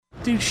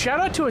Dude, shout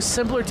out to a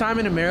simpler time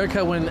in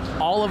America when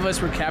all of us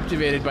were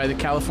captivated by the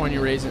California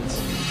raisins.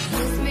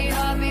 Kiss me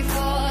hard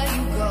before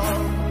you go.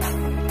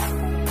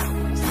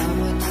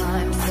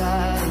 Summertime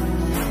sadness.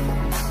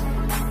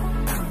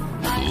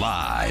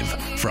 Live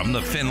from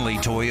the Findlay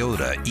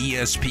Toyota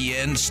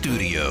ESPN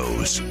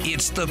studios,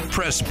 it's the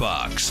Press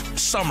Box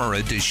Summer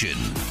Edition.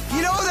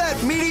 You know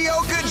that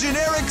mediocre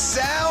generic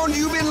sound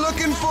you've been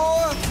looking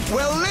for?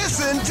 Well,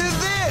 listen to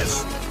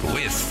this.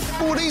 With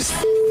Who these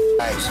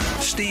guys?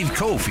 Steve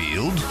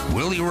Cofield,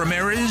 Willie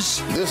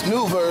Ramirez, This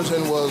new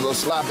version was a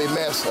sloppy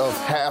mess of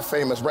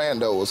half-famous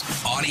randos.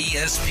 on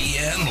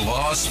ESPN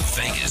Las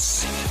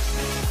Vegas.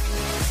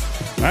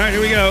 All right,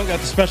 here we go. Got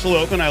the special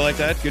open. I like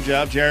that. Good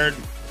job, Jared.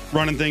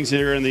 Running things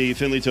here in the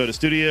Findlay Toyota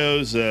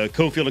Studios.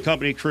 Cofield and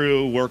Company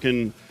crew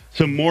working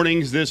some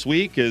mornings this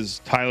week as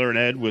Tyler and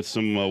Ed with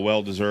some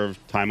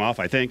well-deserved time off,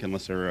 I think,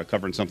 unless they're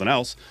covering something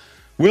else.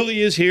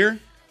 Willie is here.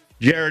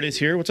 Jared is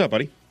here. What's up,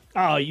 buddy?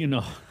 Oh, you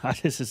know,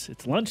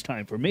 it's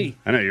lunchtime for me.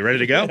 I know. You ready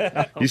to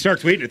go? You start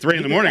tweeting at 3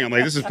 in the morning. I'm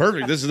like, this is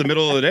perfect. This is the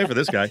middle of the day for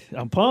this guy.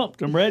 I'm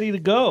pumped. I'm ready to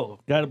go.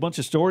 Got a bunch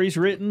of stories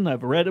written.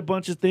 I've read a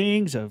bunch of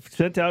things. I've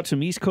sent out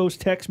some East Coast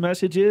text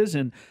messages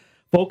and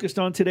focused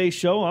on today's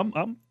show.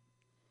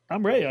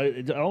 I'm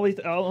ready. The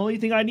only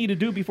thing I need to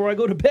do before I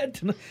go to bed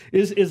tonight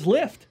is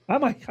lift. I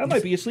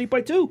might be asleep by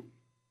 2.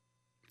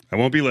 I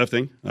won't be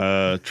lifting.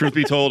 Truth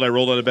be told, I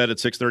rolled out of bed at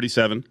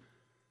 6:37.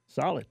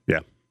 Solid. Yeah.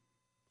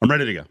 I'm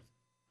ready to go.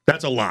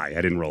 That's a lie.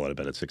 I didn't roll out of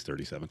bed at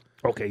 6:37.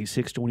 Okay,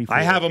 6:24.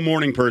 I have a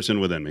morning person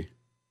within me.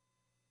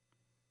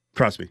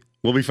 Trust me.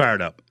 We'll be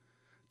fired up.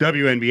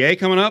 WNBA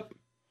coming up.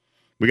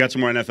 We got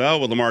some more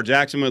NFL with Lamar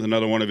Jackson with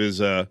another one of his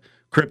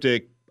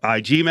cryptic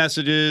IG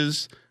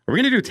messages. Are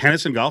we going to do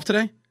tennis and golf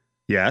today?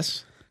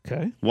 Yes.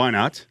 Okay. Why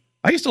not?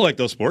 I used to like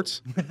those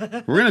sports.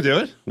 We're going to do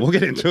it. We'll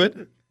get into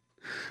it.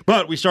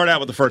 But we start out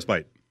with the first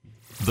bite.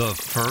 The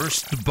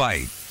First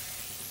Bite.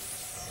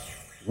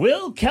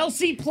 Will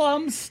Kelsey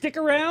Plum stick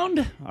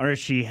around, or is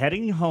she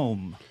heading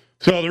home?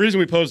 So the reason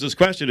we posed this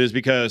question is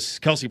because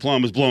Kelsey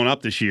Plum was blown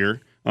up this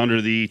year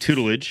under the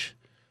tutelage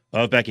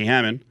of Becky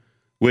Hammon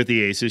with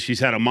the Aces.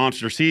 She's had a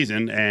monster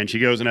season, and she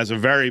goes and has a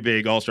very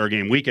big All-Star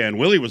Game weekend.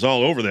 Willie was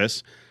all over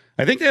this.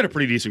 I think they had a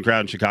pretty decent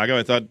crowd in Chicago.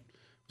 I thought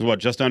it was,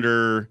 just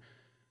under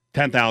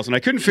 10,000. I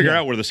couldn't figure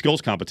out where the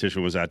skills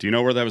competition was at. Do you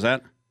know where that was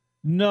at?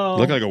 No. It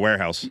looked like a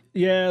warehouse.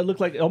 Yeah, it looked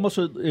like almost.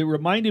 It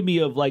reminded me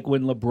of like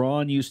when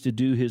LeBron used to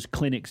do his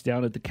clinics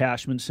down at the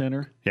Cashman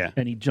Center. Yeah,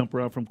 and he'd jump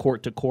around from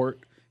court to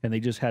court, and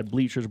they just had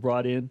bleachers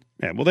brought in.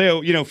 Yeah, well, they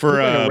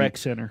for like a rec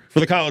center for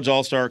the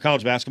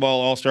college basketball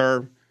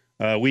All-Star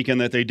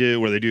weekend that they do,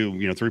 where they do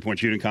 3-point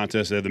shooting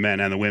contests. They have the men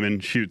and the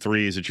women shoot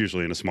threes. It's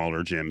usually in a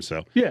smaller gym.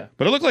 So yeah,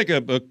 but it looked like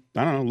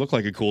looked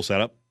like a cool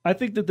setup. I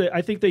think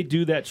they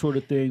do that sort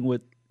of thing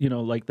with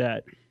like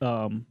that.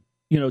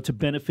 To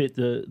benefit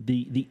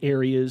the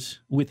areas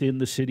within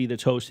the city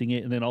that's hosting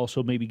it, and then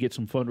also maybe get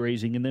some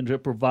fundraising, and then to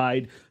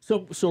provide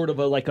some sort of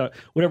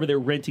whatever they're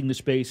renting the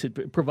space,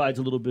 it provides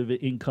a little bit of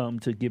income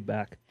to give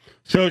back.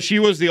 So she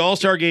was the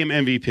All-Star Game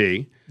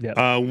MVP.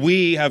 Yeah.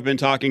 We have been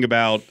talking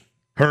about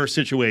her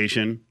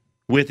situation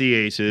with the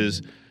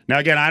Aces. Now,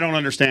 again, I don't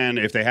understand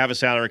if they have a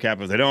salary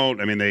cap. If they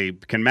don't, I mean, they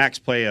can max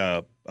pay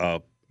a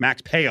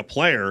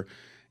player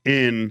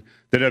in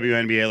the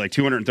WNBA like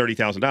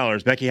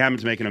 $230,000. Becky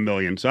Hammon's making $1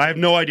 million, so I have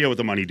no idea what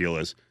the money deal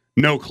is.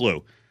 No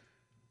clue.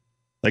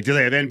 Like, do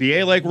they have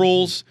NBA-like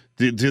rules?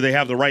 Do they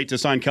have the right to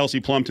sign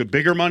Kelsey Plum to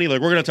bigger money? Like,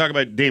 we're going to talk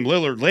about Dame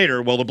Lillard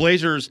later. Well, the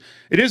Blazers,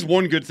 it is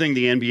one good thing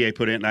the NBA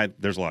put in.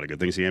 There's a lot of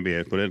good things the NBA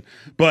has put in,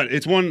 but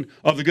it's one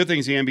of the good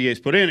things the NBA has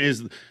put in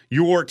is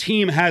your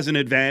team has an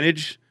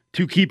advantage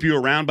to keep you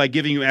around by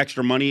giving you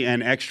extra money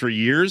and extra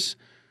years.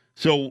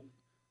 So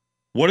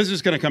what is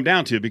this going to come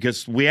down to?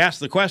 Because we asked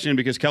the question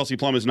because Kelsey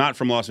Plum is not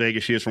from Las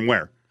Vegas. She is from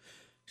where?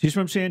 She's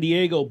from San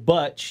Diego,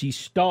 but she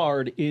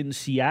starred in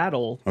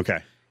Seattle. Okay.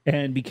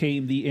 And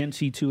became the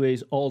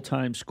NC2A's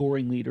all-time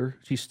scoring leader.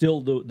 She's still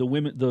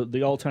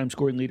the all-time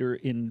scoring leader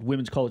in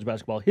women's college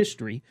basketball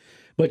history,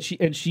 but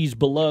she's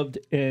beloved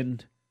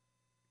and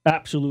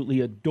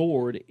absolutely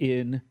adored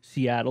in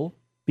Seattle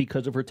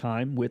because of her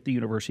time with the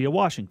University of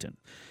Washington.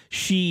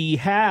 She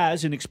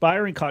has an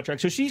expiring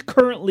contract, so she's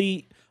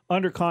currently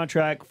under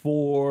contract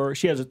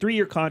she has a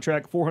 3-year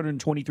contract,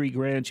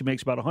 $423,000. She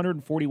makes about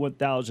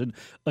 $141,000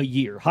 a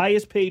year.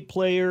 Highest paid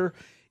player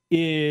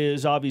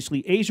is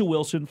obviously A'ja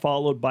Wilson,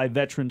 followed by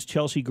veterans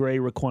Chelsea Gray,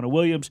 Raquana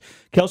Williams.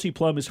 Kelsey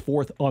Plum is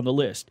 4th on the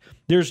list.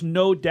 There's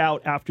no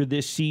doubt after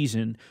this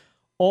season,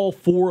 all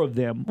 4 of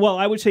them, well,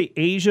 I would say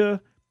A'ja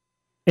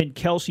and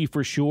Kelsey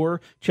for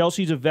sure.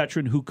 Chelsea's a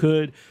veteran who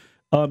could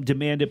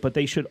demand it, but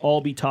they should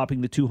all be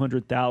topping the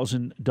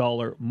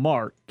 $200,000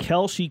 mark.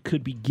 Kelsey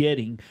could be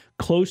getting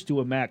close to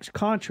a max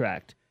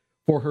contract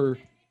for her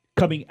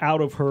coming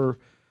out of her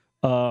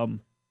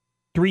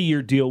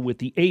 3-year deal with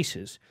the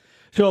Aces.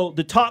 So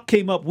the talk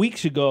came up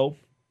weeks ago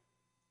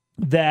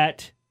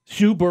that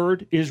Sue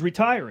Bird is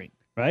retiring,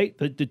 right?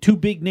 The 2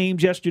 big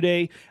names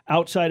yesterday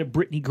outside of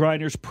Brittany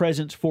Griner's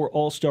presence for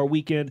All-Star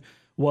Weekend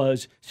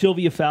was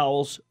Sylvia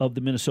Fowles of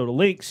the Minnesota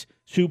Lynx,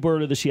 Sue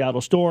Bird of the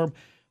Seattle Storm,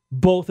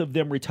 both of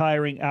them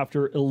retiring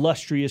after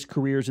illustrious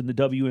careers in the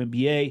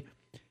WNBA.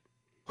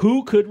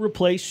 Who could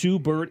replace Sue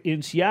Bird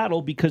in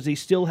Seattle because they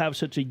still have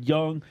such a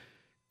young,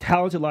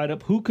 talented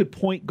lineup? Who could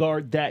point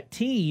guard that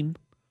team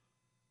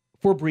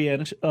for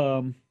Brianna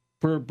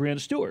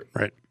Stewart?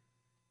 Right.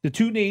 The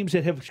two names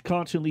that have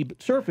constantly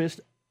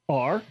surfaced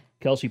are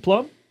Kelsey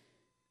Plum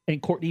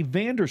and Courtney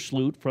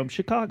Vandersloot from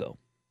Chicago.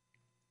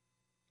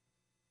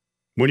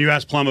 When you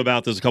asked Plum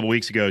about this a couple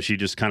weeks ago, she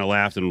just kind of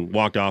laughed and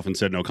walked off and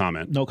said no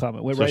comment. No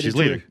comment. Went So right she's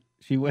into leaving. it.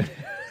 She went.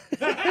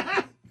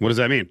 What does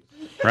that mean?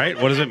 Right?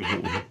 What does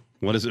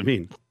it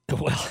mean?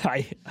 Well,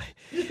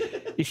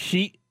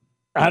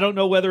 I don't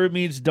know whether it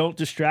means don't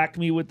distract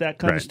me with that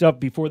kind of Right. stuff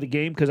before the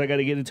game because I got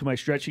to get into my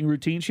stretching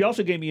routine. She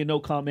also gave me a no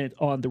comment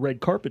on the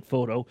red carpet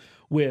photo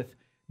with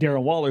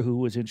Darren Waller, who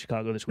was in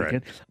Chicago this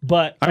weekend. Right.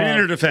 But I mean, in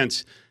her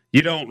defense,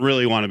 you don't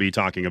really want to be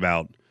talking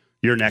about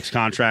your next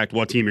contract,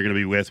 what team you're going to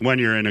be with when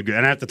you're in a good.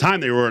 And at the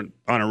time, they were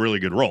on a really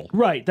good roll.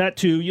 right, that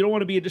too. You don't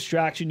want to be a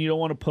distraction. You don't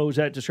want to pose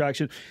that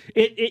distraction.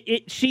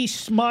 She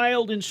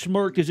smiled and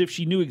smirked as if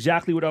she knew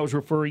exactly what I was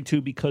referring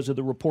to because of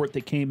the report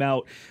that came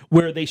out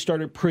where they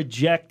started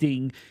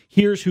projecting.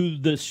 Here's who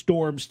the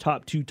Storm's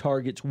top two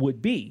targets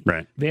would be.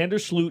 Right.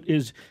 Vandersloot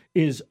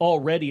is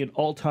already an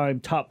all-time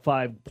top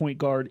 5 point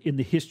guard in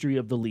the history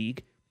of the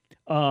league.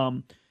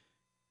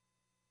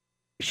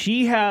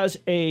 She has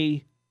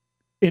an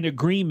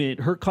agreement.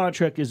 Her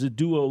contract is a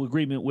duo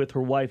agreement with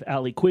her wife,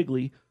 Allie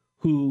Quigley,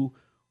 who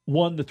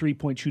won the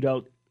 3-point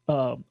shootout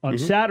on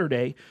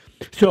Saturday.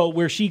 So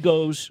where she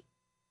goes,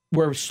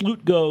 where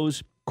Sloot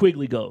goes,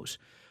 Quigley goes.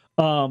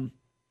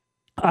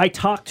 I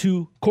talked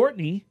to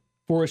Courtney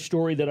for a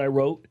story that I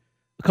wrote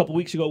a couple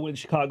weeks ago when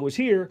Chicago was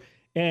here,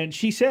 and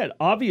she said,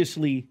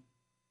 obviously,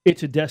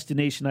 it's a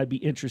destination I'd be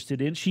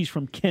interested in. She's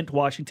from Kent,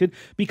 Washington,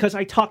 because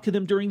I talked to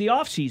them during the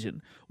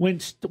offseason when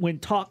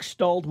talks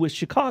stalled with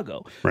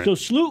Chicago. Right. So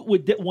Sloot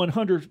would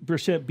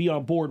 100% be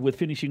on board with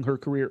finishing her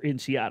career in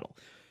Seattle.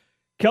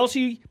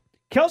 Kelsey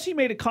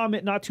made a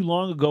comment not too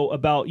long ago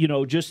about,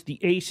 just the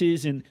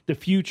Aces and the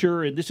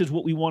future, and this is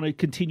what we want to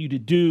continue to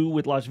do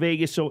with Las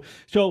Vegas.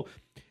 So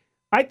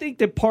I think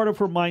that part of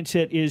her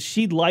mindset is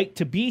she'd like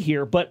to be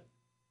here, but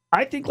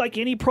I think like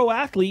any pro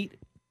athlete,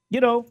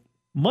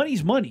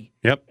 money's money.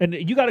 Yep. And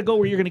you got to go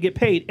where you're going to get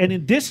paid. And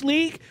in this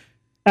league,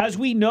 as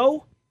we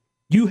know,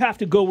 you have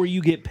to go where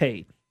you get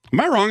paid. Am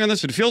I wrong on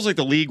this? It feels like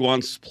the league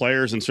wants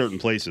players in certain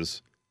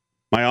places.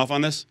 Am I off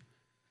on this?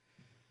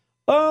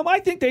 I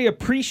think they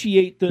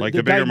appreciate the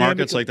bigger dynamic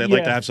markets, like they'd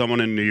like to have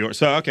someone in New York.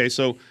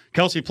 So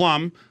Kelsey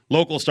Plum,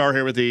 local star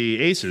here with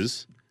the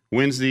Aces,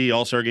 wins the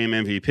All-Star Game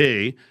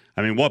MVP.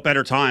 I mean, what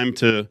better time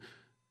to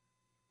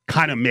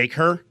kind of make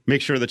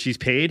sure that she's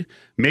paid,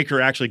 make her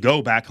actually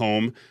go back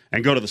home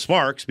and go to the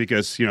Sparks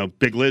because,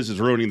 Big Liz is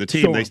ruining the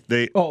team. Go back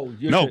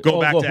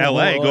to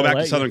LA, go back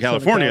to Southern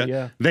California.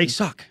 Yeah. They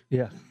suck.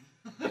 Yeah.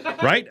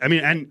 Right? I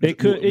mean, and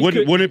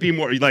wouldn't it be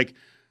more like,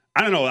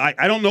 I don't know.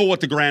 I don't know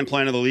what the grand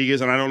plan of the league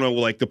is, and I don't know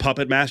like the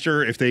puppet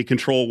master if they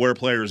control where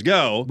players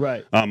go.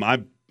 Right.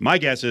 My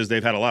guess is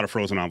they've had a lot of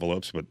frozen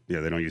envelopes, but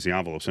they don't use the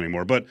envelopes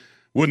anymore. But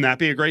wouldn't that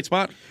be a great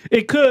spot?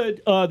 It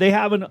could. They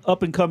have an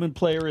up-and-coming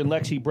player in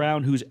Lexi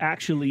Brown who's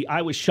actually,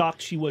 I was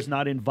shocked she was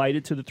not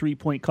invited to the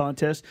three-point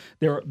contest.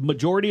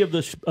 Majority of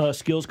the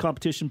skills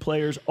competition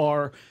players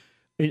are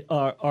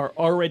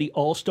already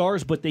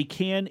all-stars, but they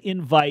can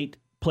invite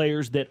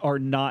players that are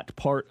not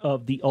part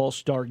of the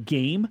all-star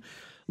game.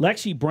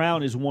 Lexi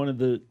Brown is one of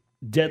the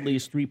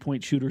deadliest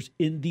three-point shooters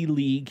in the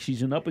league.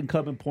 She's an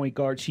up-and-coming point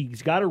guard.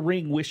 She's got a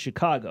ring with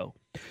Chicago.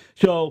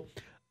 So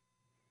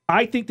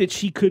I think that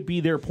she could be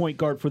their point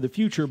guard for the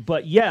future,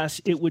 but yes,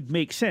 it would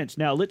make sense.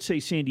 Now, let's say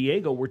San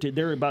Diego,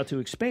 they're about to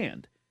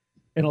expand,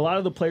 and a lot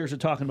of the players are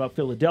talking about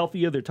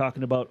Philadelphia. They're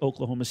talking about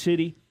Oklahoma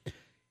City.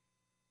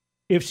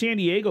 If San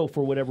Diego,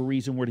 for whatever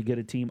reason, were to get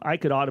a team, I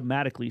could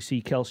automatically see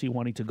Kelsey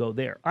wanting to go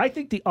there. I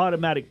think the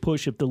automatic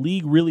push, if the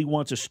league really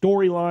wants a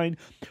storyline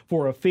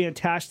for a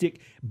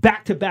fantastic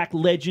back-to-back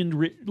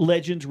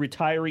legends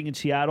retiring in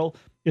Seattle,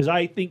 is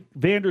I think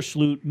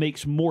Vandersloot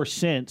makes more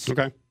sense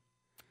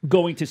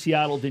going to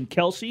Seattle than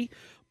Kelsey.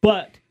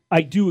 But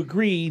I do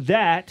agree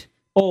that,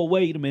 oh,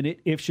 wait a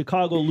minute, if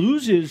Chicago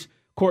loses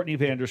Courtney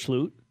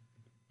Vandersloot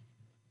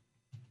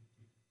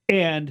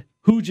and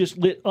who just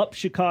lit up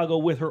Chicago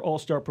with her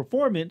all-star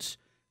performance,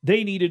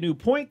 they need a new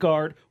point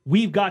guard.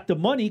 We've got the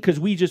money because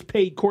we just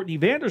paid Courtney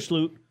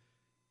Vandersloot.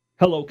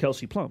 Hello,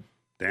 Kelsey Plum.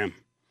 Damn.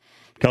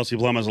 Kelsey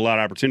Plum has a lot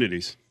of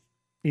opportunities.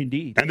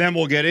 Indeed. And then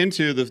we'll get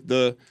into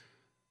the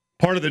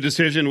part of the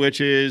decision, which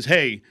is,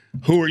 hey,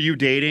 who are you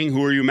dating?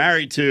 Who are you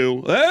married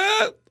to?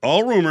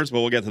 All rumors,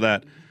 but we'll get to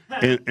that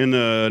in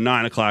the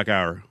 9 o'clock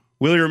hour.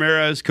 Willie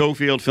Ramirez,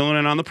 Cofield, filling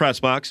in on the press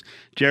box.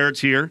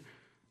 Jared's here.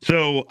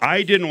 So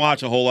I didn't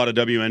watch a whole lot of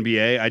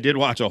WNBA. I did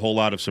watch a whole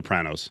lot of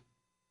Sopranos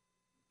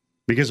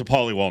because of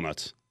Paulie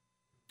Walnuts.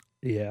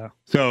 Yeah.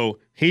 So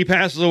he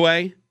passes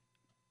away,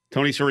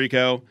 Tony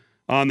Sirico,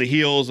 on the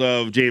heels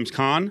of James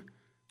Caan,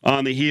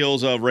 on the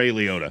heels of Ray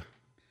Liotta.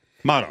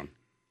 Modon.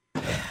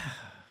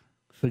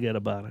 Forget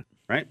about it.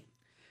 Right?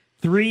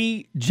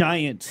 3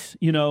 giants,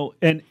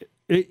 and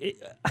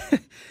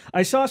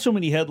I saw so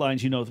many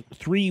headlines,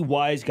 3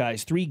 wise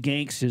guys, 3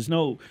 gangsters.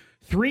 No,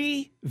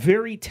 3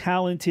 very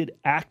talented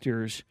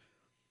actors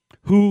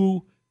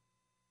who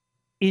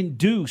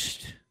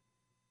induced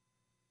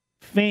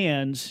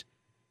fans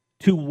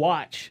to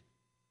watch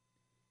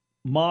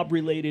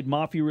mob-related,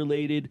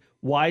 mafia-related,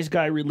 wise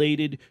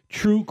guy-related,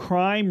 true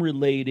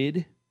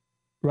crime-related,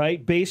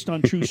 right, based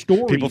on true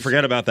stories. People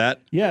forget about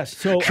that. Yes.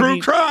 So true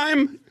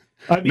crime.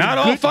 Not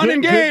all fun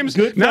and games.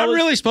 Not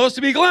really supposed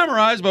to be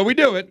glamorized, but we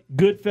do it.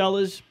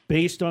 Goodfellas,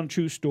 based on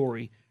true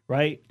story,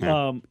 right?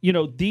 Yeah.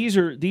 These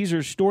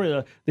are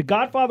story. The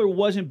Godfather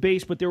wasn't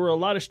based, but there were a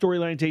lot of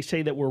storylines they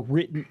say that were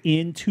written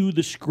into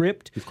the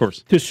script, of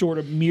course, to sort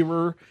of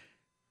mirror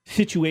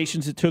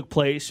situations that took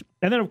place.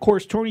 And then, of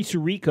course, Tony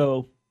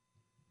Sirico,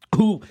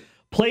 who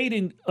played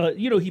in,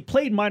 he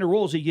played minor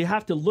roles that you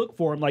have to look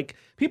for him. Like,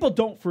 people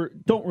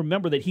don't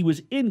remember that he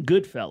was in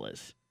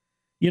Goodfellas.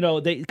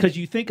 Because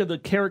you think of the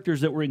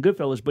characters that were in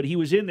Goodfellas, but he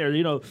was in there.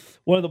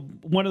 One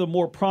of the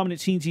more prominent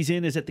scenes he's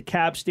in is at the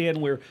cab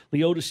stand where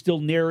Liotta's still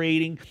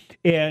narrating,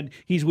 and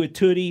he's with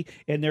Tootie,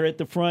 and they're at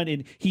the front,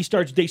 and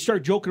they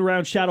start joking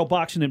around, shadow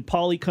boxing, and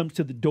Paulie comes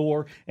to the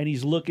door, and he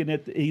looks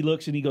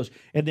and he goes,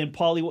 and then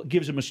Paulie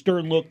gives him a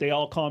stern look. They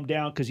all calm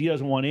down because he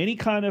doesn't want any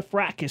kind of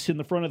fracas in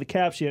the front of the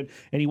cab stand,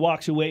 and he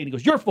walks away and he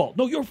goes, "Your fault,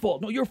 no, your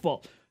fault, no, your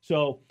fault."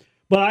 So.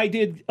 But I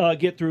did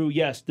get through,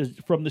 yes,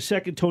 from the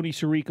second Tony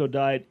Sirico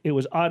died, it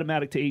was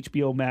automatic to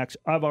HBO Max.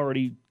 I've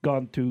already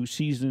gone through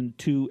season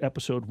 2,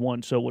 episode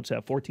 1. So what's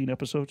that, 14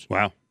 episodes?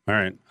 Wow. All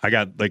right. I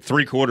got like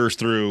 3/4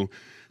 through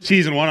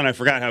season 1, and I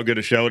forgot how good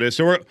a show it is.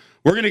 So we're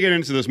going to get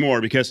into this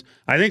more because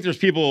I think there's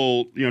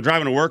people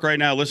driving to work right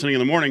now, listening in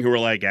the morning, who are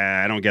like,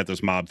 I don't get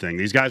this mob thing.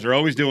 These guys are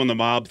always doing the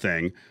mob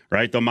thing,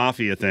 right? The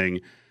mafia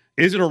thing.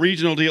 Is it a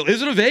regional deal?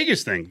 Is it a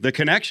Vegas thing? The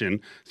connection.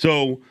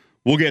 So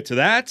we'll get to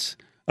that.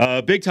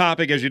 Big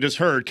topic, as you just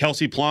heard,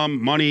 Kelsey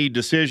Plum, money,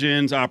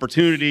 decisions,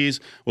 opportunities.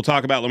 We'll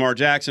talk about Lamar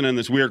Jackson and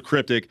this weird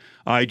cryptic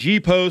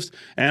IG post.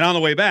 And on the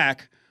way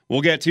back,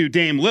 we'll get to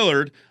Dame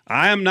Lillard.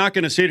 I am not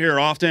going to sit here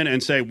often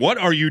and say, what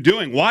are you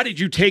doing? Why did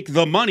you take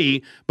the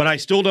money? But I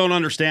still don't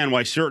understand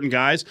why certain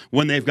guys,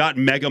 when they've got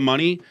mega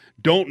money,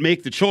 don't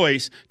make the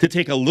choice to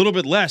take a little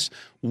bit less.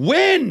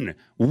 Win!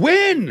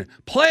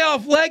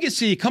 Playoff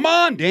legacy. Come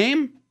on,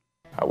 Dame.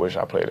 I wish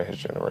I played in his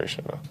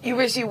generation, though. You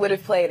wish you would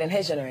have played in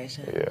his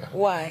generation? Yeah.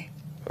 Why?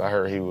 I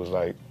heard he was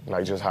like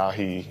just how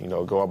he,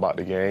 go about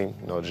the game,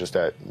 just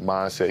that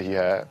mindset he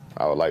had.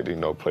 I would like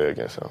to, play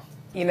against him.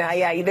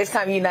 This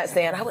time you're not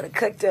saying, I would have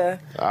cooked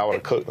I would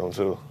have cooked him,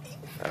 too.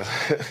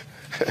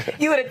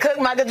 You would have cooked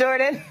Michael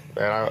Jordan?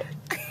 Man,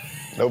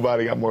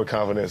 nobody got more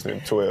confidence than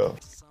 12.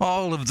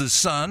 All of the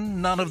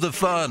sun, none of the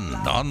fun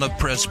on the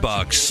Press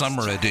Box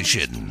Summer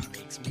Edition.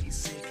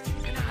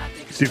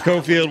 Steve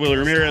Cofield, Willie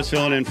Ramirez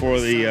filling in for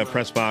the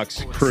Press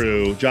Box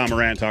crew. John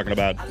Morant talking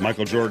about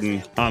Michael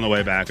Jordan on the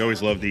way back.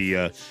 Always love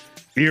the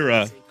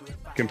era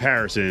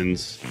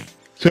comparisons.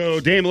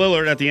 So Dame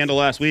Lillard at the end of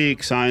last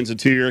week signs a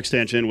 2-year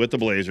extension with the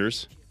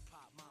Blazers.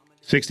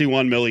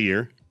 $61 million a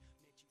year. Do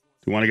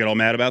you want to get all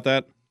mad about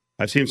that?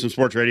 I've seen some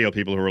sports radio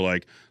people who are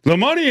like, the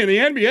money in the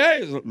NBA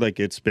is like,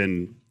 it's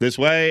been this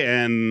way,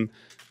 and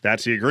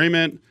that's the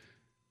agreement.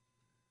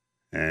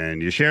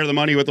 And you share the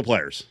money with the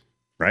players,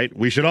 right?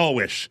 We should all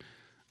wish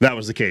that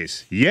was the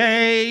case.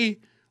 Yay,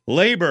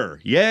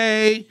 labor.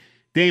 Yay,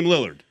 Dame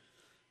Lillard.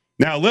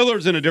 Now,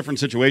 Lillard's in a different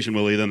situation,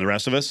 Willie, than the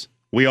rest of us.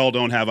 We all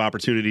don't have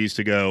opportunities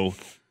to go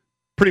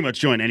pretty much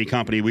join any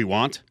company we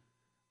want.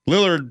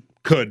 Lillard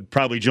could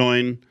probably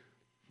join,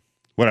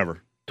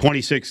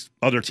 26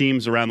 other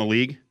teams around the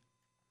league.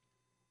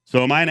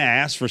 So am I an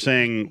ass for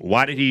saying,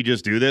 why did he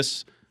just do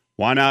this?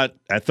 Why not,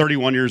 at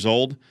 31 years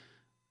old,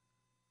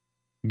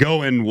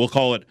 go and we'll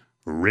call it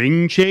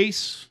ring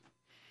chase?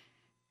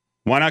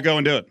 Why not go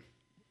and do it?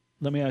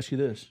 Let me ask you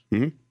this.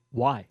 Mm-hmm.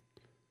 Why?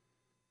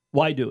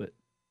 Why do it?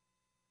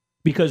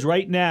 Because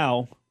right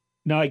now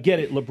I get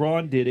it.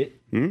 LeBron did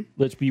it. Mm-hmm.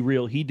 Let's be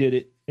real. He did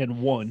it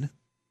and won.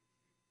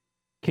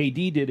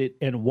 KD did it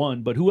and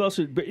won. But who else?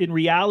 In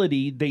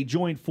reality, they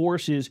joined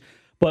forces.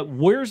 But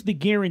where's the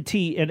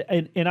guarantee?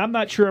 And I'm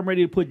not sure I'm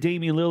ready to put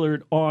Damian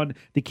Lillard on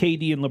the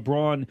KD and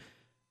LeBron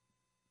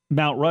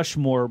Mount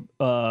Rushmore,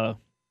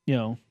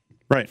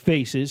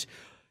 faces.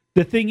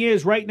 The thing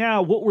is, right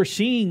now, what we're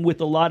seeing with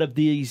a lot of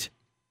these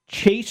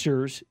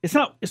chasers, it's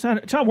not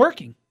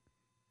working.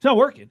 It's not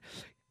working.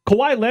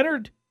 Kawhi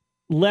Leonard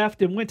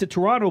left and went to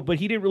Toronto, but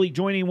he didn't really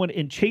join anyone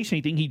and chase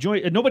anything. He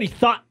joined, and nobody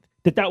thought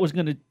that was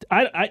going to.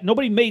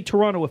 Nobody made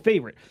Toronto a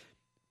favorite.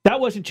 That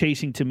wasn't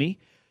chasing to me.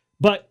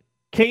 But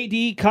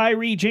KD,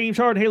 Kyrie, James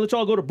Harden, hey, let's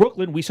all go to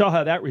Brooklyn. We saw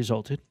how that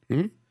resulted.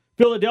 Mm-hmm.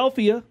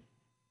 Philadelphia,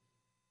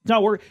 it's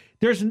not working.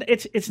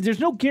 There's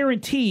no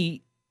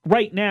guarantee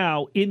right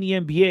now in the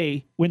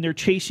NBA when they're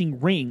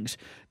chasing rings.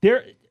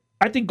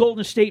 I think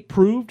Golden State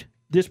proved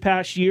this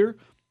past year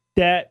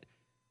that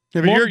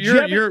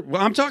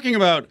I'm talking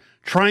about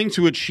trying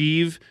to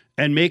achieve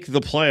and make the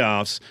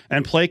playoffs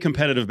and play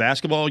competitive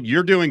basketball,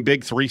 you're doing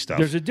Big Three stuff.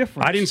 There's a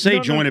difference. I didn't say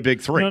join a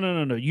Big Three.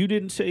 No. You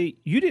didn't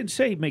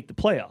say make the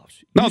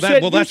playoffs. No,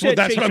 that's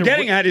what I'm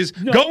getting at is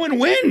go and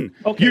win.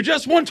 Okay. You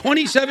just won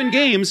 27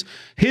 games.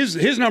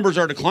 His numbers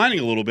are declining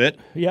a little bit.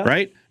 Yeah.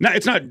 Right? Now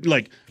it's not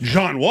like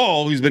John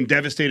Wall, who's been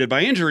devastated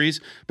by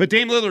injuries, but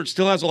Dame Lillard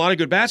still has a lot of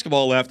good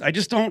basketball left. I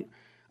don't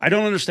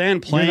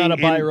understand playing. You're not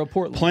a buyer of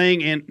Portland.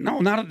 Playing in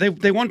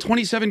they won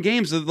 27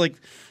 games. Like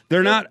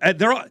they're not.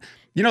 They're.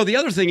 You know, the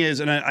other thing is,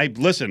 and I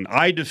listen,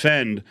 I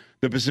defend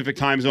the Pacific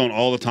time zone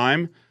all the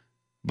time,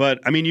 but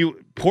I mean,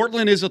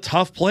 Portland is a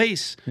tough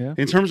place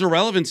in terms of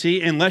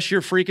relevancy unless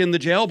you're freaking the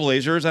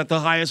Jailblazers at the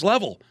highest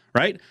level,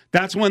 right?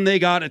 That's when they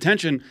got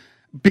attention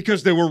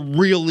because they were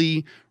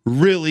really,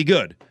 really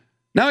good.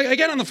 Now,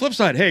 again, on the flip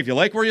side, hey, if you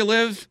like where you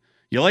live,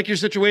 you like your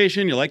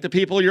situation, you like the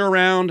people you're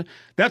around,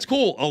 that's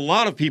cool. A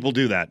lot of people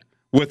do that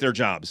with their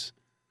jobs.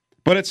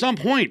 But at some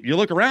point, you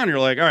look around and you're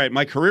like, all right,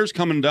 my career's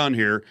coming done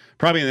here,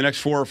 probably in the next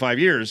 4 or 5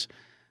 years.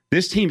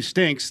 This team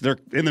stinks. They're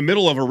in the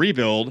middle of a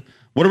rebuild.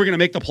 What are we going to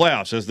make the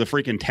playoffs? As the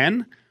freaking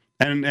 10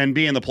 and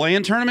be in the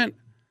play-in tournament?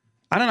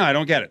 I don't know. I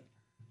don't get it.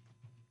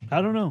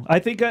 I don't know. I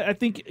think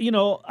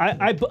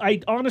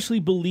I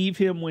honestly believe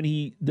him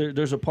when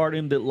there's a part of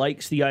him that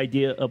likes the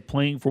idea of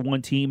playing for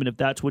one team, and if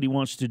that's what he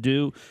wants to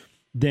do,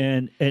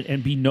 then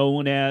and be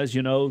known as,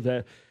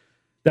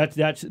 that's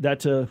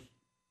a.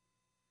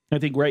 I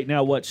think right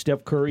now,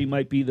 Steph Curry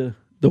might be the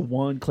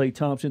one, Klay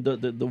Thompson,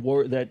 the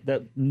war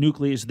that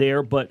nucleus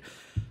there, but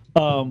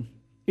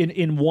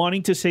in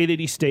wanting to say that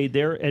he stayed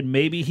there, and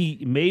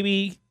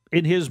maybe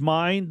in his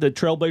mind the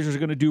Trailblazers are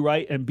going to do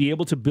right and be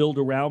able to build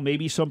around.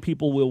 Maybe some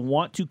people will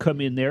want to come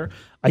in there.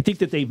 I think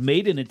that they've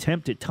made an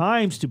attempt at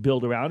times to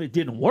build around. It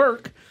didn't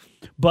work,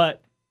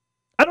 but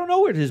I don't know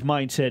what his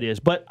mindset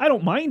is. But I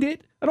don't mind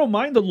it. I don't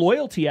mind the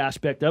loyalty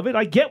aspect of it.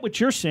 I get what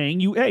you're saying.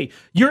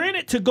 You're in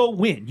it to go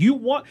win.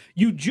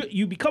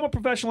 You become a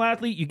professional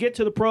athlete. You get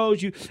to the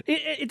pros.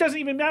 It doesn't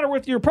even matter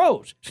with your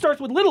pros.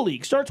 Starts with Little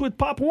League. Starts with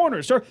Pop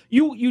Warner.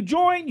 You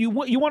join. You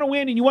want to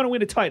win, and you want to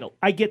win a title.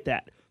 I get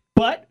that.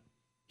 But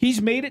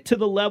he's made it to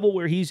the level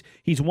where he's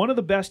one of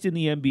the best in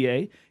the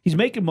NBA. He's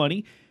making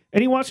money,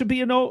 and he wants to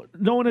be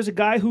known as a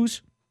guy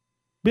who's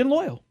been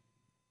loyal.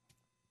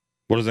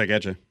 What does that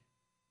get you?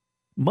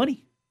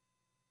 Money.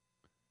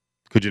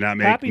 Could you not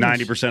make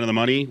 90% of the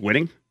money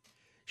winning?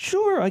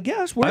 Sure, I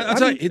guess.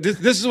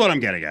 This is what I'm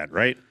getting at,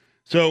 right?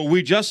 So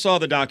we just saw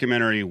the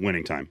documentary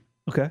Winning Time.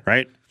 Okay.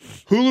 Right?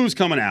 Hulu's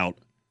coming out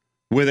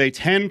with a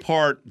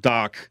 10-part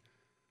doc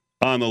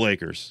on the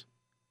Lakers.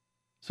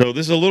 So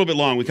this is a little bit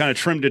long. We kind of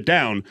trimmed it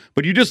down.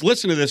 But you just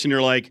listen to this and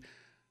you're like,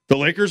 the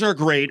Lakers are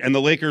great, and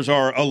the Lakers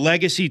are a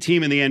legacy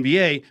team in the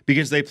NBA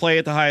because they play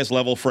at the highest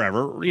level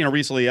forever.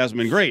 Recently it hasn't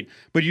been great.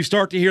 But you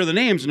start to hear the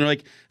names, and you're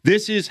like,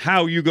 this is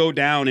how you go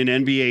down in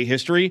NBA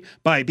history,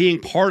 by being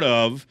part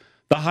of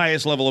the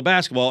highest level of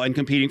basketball and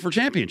competing for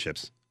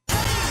championships.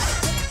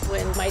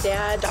 When my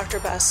dad, Dr.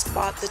 Best,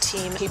 bought the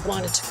team, he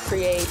wanted to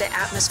create the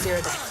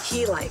atmosphere that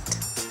he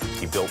liked.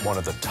 He built one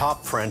of the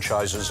top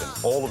franchises in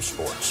all of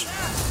sports.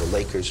 The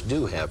Lakers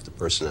do have the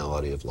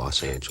personality of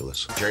Los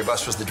Angeles. Jerry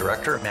Buss was the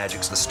director,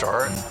 Magic's the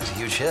star, and it was a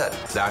huge hit.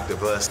 Dr.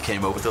 Buss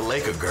came up with the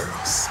Laker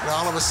girls. And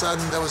all of a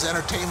sudden, there was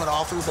entertainment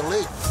all through the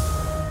league.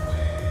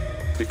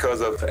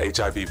 Because of the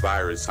HIV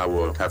virus, I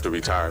will have to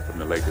retire from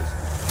the Lakers.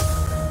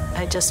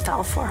 I just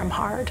fell for him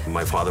hard.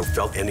 My father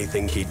felt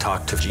anything he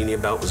talked to Jeannie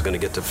about was going to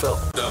get to Phil.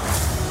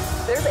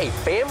 There's a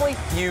family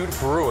feud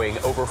brewing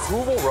over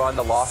who will run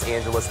the Los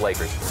Angeles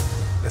Lakers.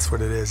 That's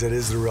what it is. It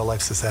is the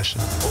real-life secession.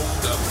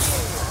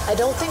 I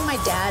don't think my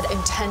dad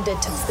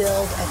intended to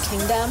build a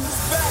kingdom,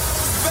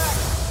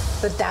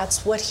 but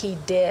that's what he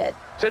did.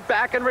 Sit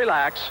back and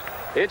relax.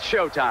 It's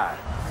showtime.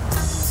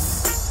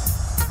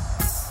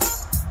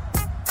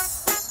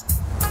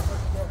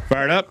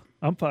 Fired up?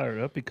 I'm fired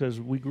up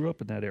because we grew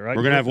up in that era.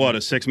 We're going to have, a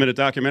 6-minute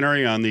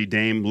documentary on the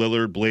Dame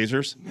Lillard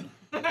Blazers?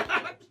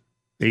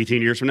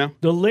 18 years from now?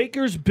 The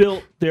Lakers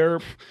built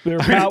their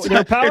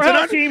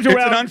powerhouse teams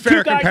around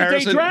two guys that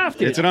they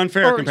drafted. It's an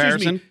unfair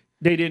comparison.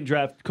 They didn't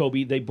draft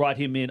Kobe. They brought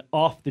him in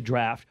off the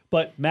draft.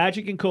 But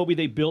Magic and Kobe,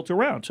 they built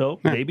around.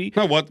 So maybe.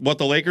 No, what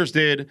the Lakers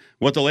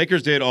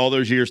did all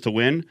those years to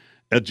win,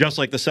 just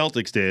like the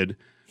Celtics did,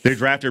 they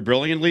drafted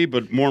brilliantly,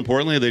 but more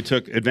importantly, they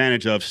took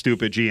advantage of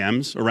stupid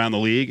GMs around the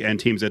league and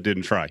teams that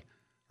didn't try,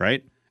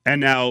 right?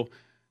 And now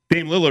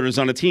Dame Lillard is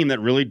on a team that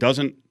really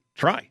doesn't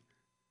try.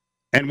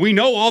 And we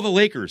know all the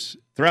Lakers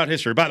throughout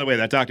history. By the way,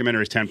 that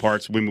documentary is 10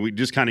 parts. We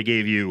just kind of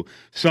gave you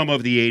some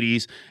of the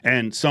 80s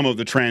and some of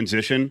the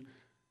transition,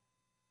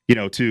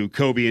 to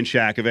Kobe and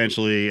Shaq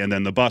eventually, and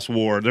then the bus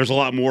war. There's a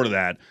lot more to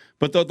that.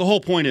 But the whole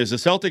point is the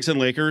Celtics and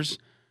Lakers,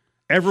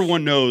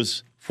 everyone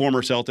knows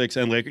former Celtics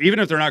and Lakers, even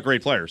if they're not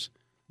great players.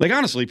 Like,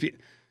 honestly,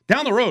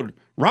 down the road,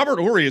 Robert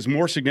Horry is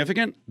more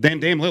significant than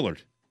Dame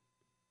Lillard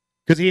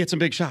because he hit some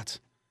big shots,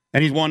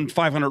 and he's won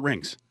 500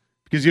 rings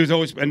because he was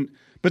always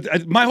 –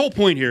 But my whole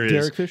point here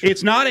is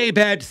it's not a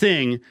bad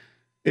thing.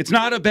 It's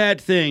not a bad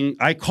thing.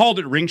 I called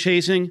it ring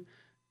chasing,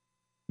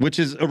 which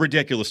is a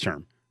ridiculous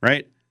term,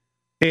 right?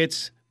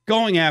 It's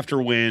going after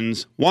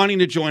wins, wanting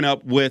to join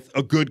up with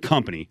a good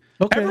company.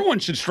 Okay. Everyone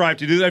should strive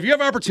to do that. If you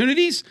have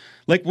opportunities,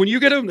 like when you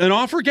get an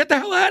offer, get the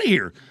hell out of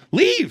here.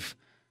 Leave.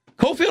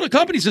 Cofield and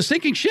Company's a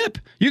sinking ship.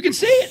 You can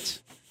see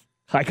it.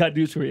 I got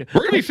news for you. We're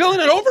going to be filling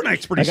it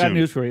overnights pretty soon. I got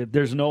news for you.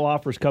 There's no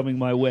offers coming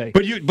my way.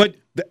 But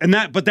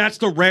that's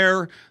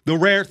the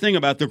rare thing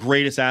about the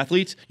greatest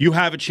athletes. You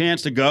have a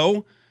chance to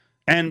go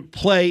and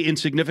play in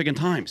significant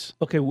times.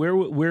 Okay, where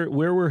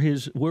were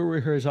his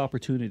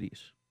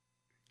opportunities?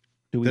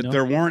 Do we know?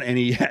 There weren't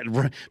any yet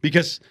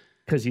because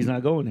he's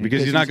not going anywhere.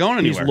 Because he's not going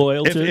anywhere. He's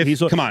loyal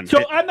to. Come on.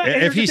 So I'm not.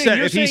 If he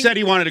said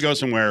he wanted to go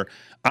somewhere,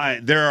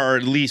 there are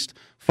at least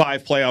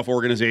 5 playoff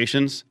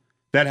organizations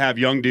that have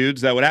young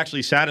dudes that would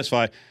actually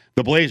satisfy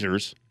the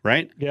Blazers,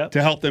 right? Yeah.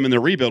 To help them in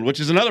their rebuild, which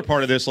is another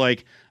part of this.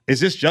 Like,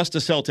 is this just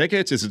to sell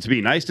tickets? Is it to be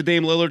nice to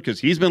Dame Lillard because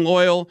he's been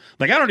loyal?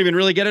 Like, I don't even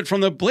really get it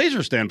from the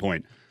Blazers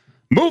standpoint.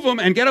 Move them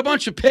and get a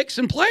bunch of picks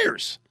and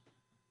players.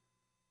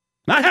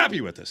 Not happy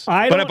with this,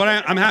 but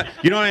I'm happy.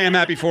 You know what I am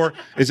happy for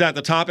is at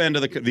the top end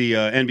of the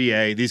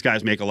NBA. These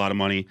guys make a lot of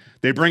money.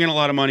 They bring in a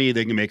lot of money.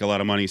 They can make a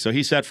lot of money. So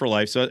he's set for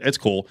life. So it's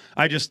cool.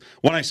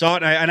 When I saw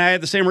it, and I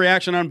had the same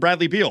reaction on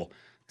Bradley Beal.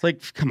 It's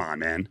like, come on,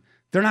 man.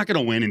 They're not going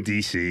to win in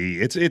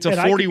DC. It's a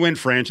 40-win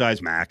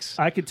franchise max.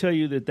 I can tell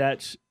you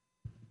that's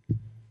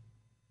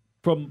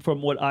from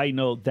what I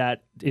know.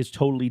 That is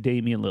totally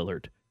Damian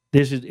Lillard.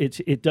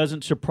 It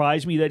doesn't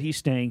surprise me that he's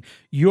staying.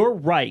 You're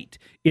right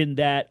in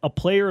that a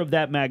player of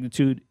that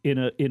magnitude in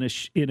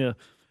a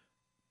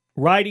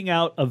riding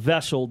out a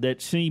vessel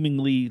that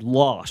seemingly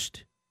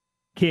lost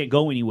can't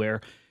go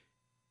anywhere.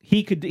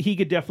 He could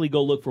definitely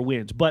go look for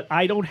wins, but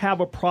I don't have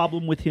a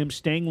problem with him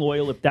staying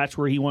loyal if that's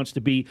where he wants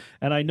to be.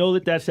 And I know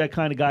that that's that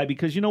kind of guy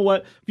because you know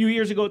what? A few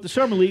years ago at the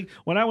Summer League,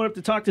 when I went up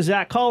to talk to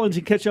Zach Collins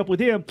and catch up with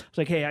him, I was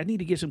like, "Hey, I need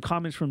to get some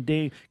comments from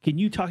Dave. Can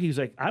you talk?" He was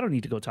like, "I don't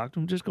need to go talk to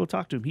him. Just go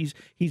talk to him.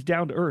 He's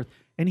down to earth."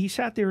 And he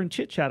sat there and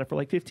chit-chatted for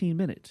like 15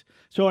 minutes.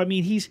 So I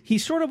mean,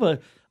 he's sort of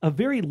a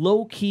very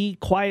low-key,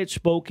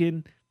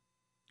 quiet-spoken,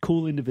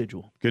 cool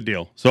individual. Good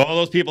deal. So all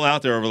those people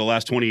out there over the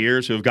last 20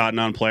 years who have gotten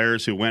on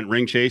players who went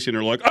ring chasing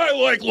are like, I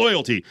like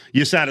loyalty.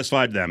 You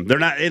satisfied them. They're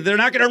not going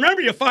to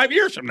remember you 5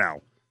 years from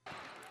now.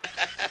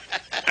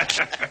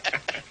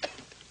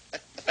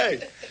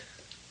 Hey,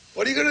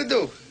 what are you going to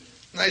do?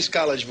 Nice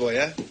college boy,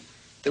 huh?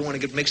 They want to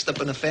get mixed up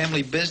in the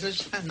family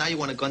business? Huh? Now you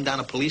want to gun down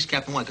a police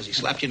captain, why, because he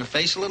slapped you in the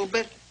face a little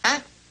bit?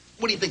 Huh?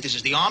 What do you think, this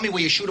is the Army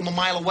where you shoot him a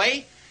mile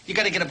away? You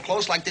got to get up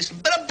close like this,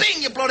 and bada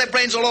bing, you blow their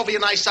brains all over your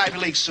nice Ivy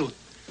League suit.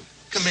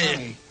 Come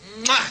here.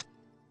 Mwah.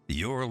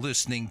 You're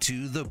listening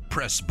to the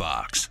Press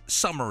Box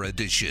Summer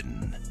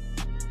Edition.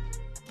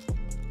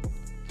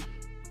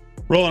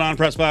 Rolling on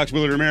Press Box,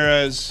 Willard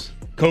Ramirez,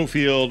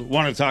 Cofield.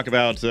 Wanted to talk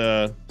about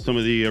some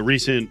of the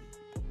recent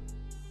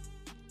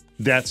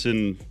deaths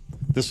in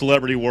the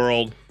celebrity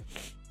world.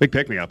 Big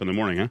pick-me-up in the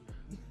morning, huh?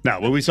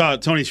 Now, when we saw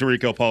Tony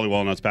Sirico, Paulie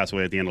Walnuts pass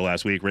away at the end of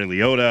last week, Ray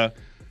Liotta,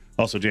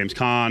 also James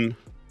Caan,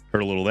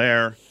 heard a little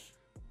there.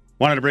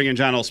 Wanted to bring in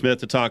John L. Smith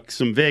to talk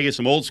some Vegas,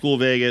 some old school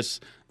Vegas,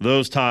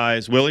 those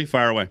ties. Willie,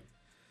 fire away.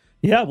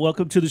 Yeah,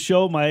 welcome to the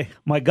show, my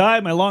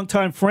guy, my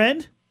longtime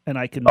friend, and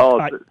I can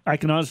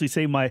honestly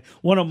say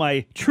one of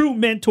my true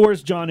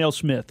mentors, John L.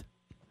 Smith.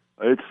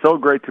 It's so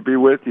great to be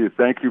with you.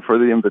 Thank you for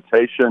the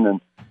invitation, and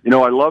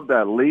I love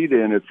that lead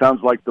in. It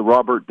sounds like the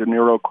Robert De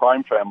Niro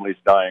crime family's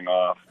dying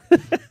off.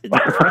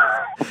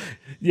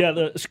 Yeah,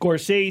 the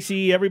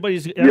Scorsese,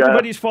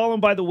 everybody's fallen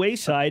by the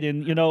wayside,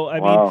 and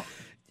mean.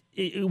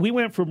 We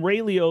went from Ray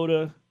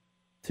Liotta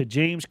to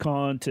James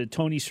Caan to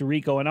Tony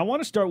Sirico, and I want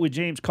to start with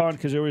James Caan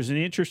because there was an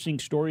interesting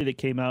story that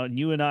came out, and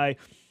you and I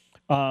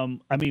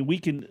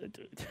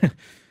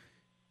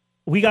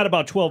we got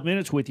about 12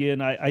 minutes with you,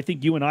 and I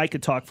think you and I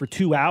could talk for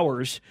 2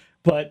 hours,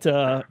 but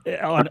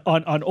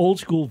on old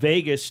school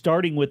Vegas,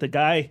 starting with a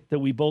guy that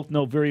we both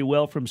know very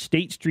well from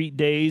State Street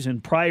days,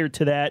 and prior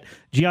to that,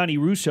 Gianni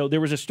Russo.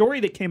 There was a story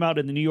that came out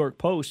in the New York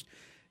Post,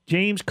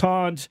 James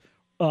Caan's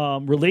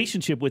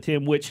relationship with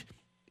him, which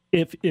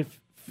if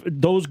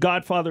those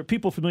Godfather,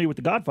 people familiar with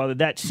The Godfather,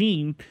 that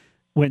scene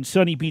when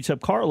Sonny beats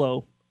up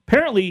Carlo,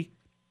 apparently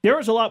there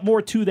was a lot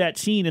more to that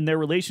scene in their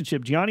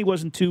relationship. Gianni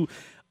wasn't too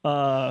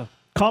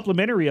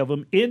complimentary of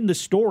him in the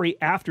story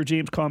after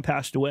James Caan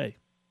passed away.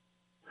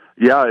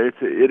 Yeah,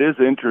 it is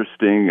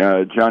interesting.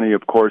 Johnny,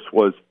 of course,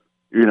 was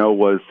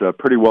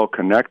pretty well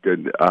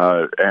connected,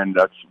 and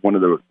that's one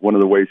of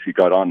the ways he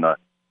got on the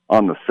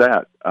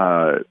set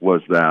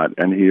was that,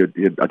 and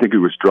I think he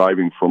was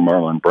driving for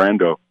Marlon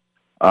Brando.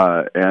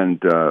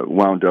 And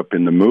wound up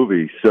in the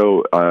movie,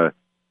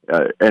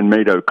 and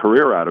made a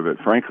career out of it,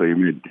 frankly. I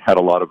mean, had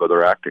a lot of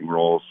other acting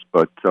roles.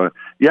 But,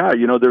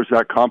 there's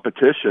that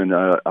competition.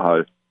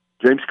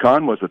 James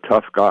Caan was a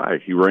tough guy.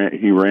 He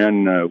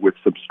ran with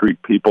some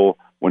street people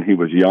when he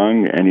was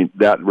young, and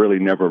that really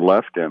never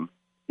left him.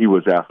 He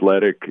was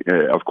athletic,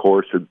 of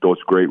course,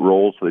 those great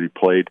roles that he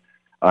played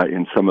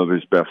in some of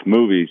his best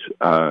movies.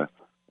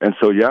 And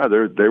so, yeah,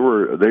 they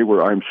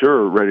were, I'm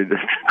sure, ready to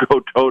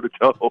go toe to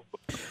toe.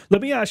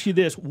 Let me ask you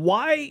this: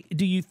 why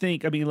do you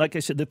think? I mean, like I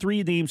said, the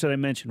three names that I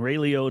mentioned: Ray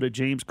Liotta,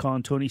 James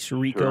Caan, Tony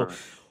Sirico. Sure.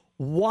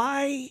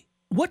 Why?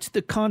 What's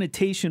the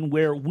connotation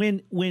where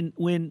when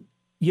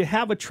you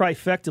have a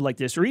trifecta like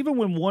this, or even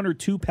when one or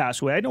two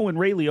pass away? I know when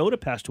Ray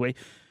Liotta passed away,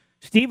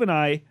 Steve and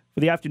I, for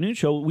the afternoon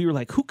show, we were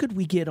like, who could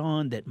we get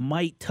on that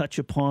might touch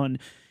upon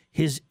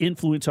his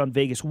influence on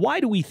Vegas? Why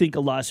do we think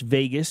of Las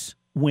Vegas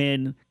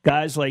when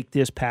guys like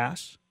this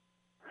pass?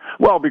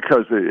 Well,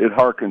 because it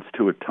harkens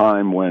to a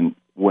time when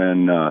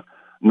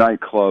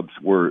nightclubs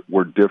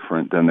were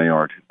different than they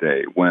are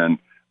today, when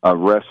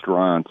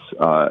restaurants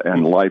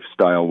and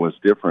lifestyle was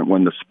different,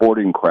 when the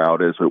sporting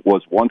crowd, as it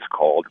was once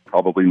called,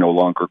 probably no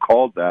longer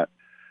called that,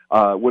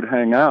 would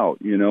hang out.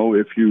 You know,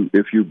 if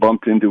you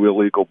bumped into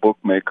illegal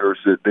bookmakers,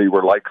 that they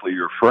were likely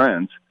your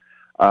friends.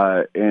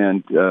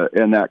 And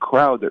that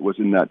crowd that was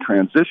in that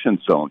transition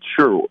zone,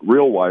 sure,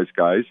 real wise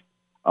guys,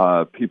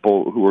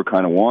 people who were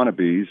kind of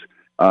wannabes,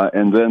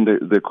 and then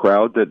the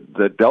crowd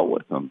that dealt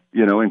with them,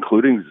 you know,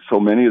 including so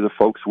many of the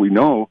folks we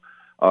know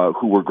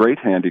who were great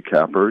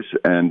handicappers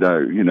and,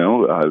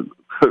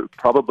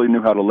 probably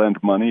knew how to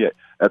lend money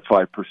at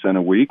 5%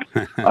 a week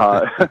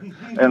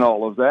and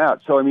all of that.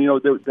 So, I mean, you know,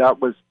 that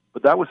was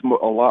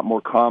a lot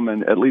more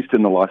common, at least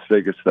in the Las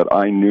Vegas that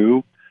I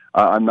knew.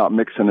 I'm not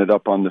mixing it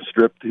up on the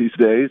Strip these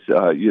days.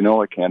 I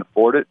can't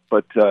afford it,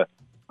 but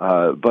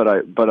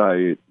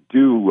I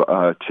do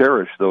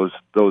cherish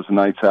those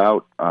nights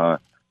out,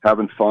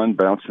 having fun,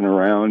 bouncing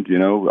around,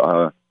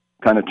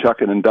 kind of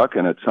chucking and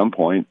ducking at some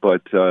point.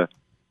 But it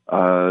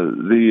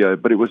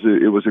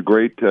was a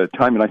great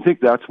time, and I think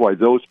that's why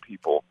those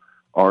people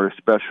are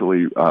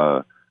especially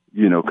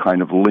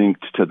kind of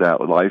linked to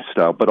that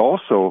lifestyle. But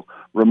also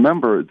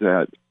remember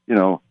that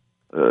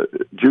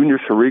Junior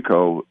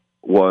Sirico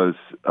was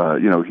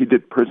he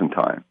did prison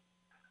time.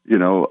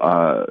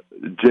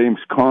 James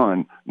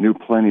Caan knew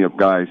plenty of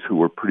guys who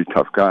were pretty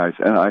tough guys,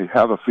 and I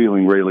have a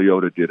feeling Ray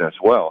Liotta did as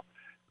well.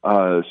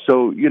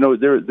 So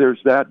there's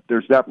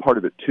that part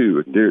of it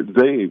too.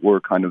 They were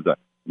kind of the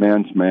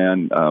man's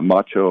man,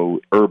 macho,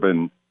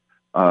 urban,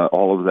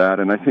 all of that,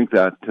 and I think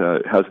that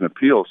has an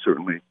appeal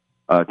certainly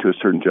to a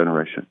certain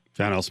generation.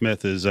 John L.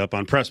 Smith is up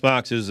on Press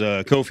Boxes.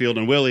 Cofield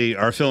and Willie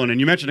are filling in.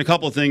 You mentioned a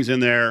couple of things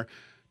in there.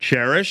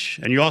 Cherish,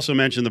 and you also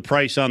mentioned the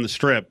price on the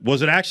Strip.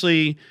 Was it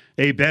actually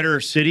a better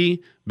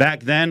city back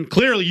then?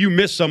 Clearly, you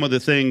missed some of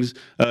the things,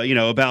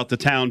 about the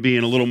town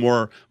being a little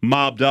more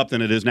mobbed up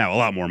than it is now. A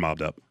lot more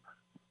mobbed up.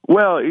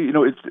 Well,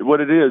 it's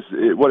what it was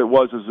it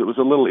was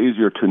a little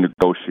easier to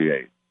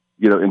negotiate,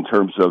 in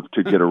terms of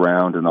to get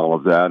around and all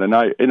of that. And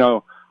I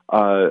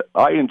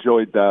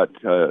enjoyed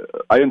that.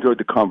 I enjoyed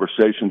the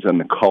conversations and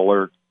the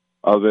color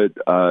of it.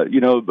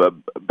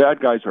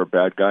 Bad guys are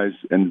bad guys,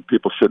 and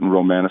people shouldn't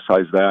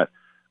romanticize that.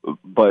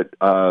 But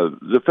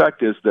the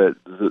fact is that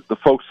the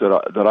folks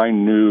that I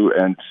knew,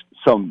 and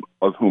some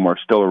of whom are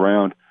still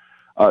around,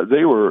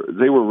 they were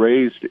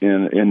raised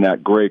in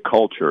that gray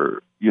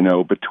culture,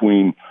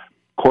 between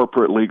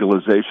corporate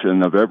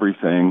legalization of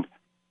everything,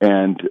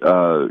 and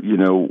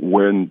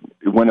when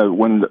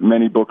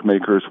many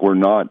bookmakers were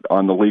not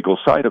on the legal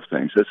side of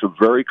things. It's a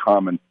very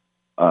common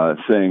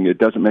thing. It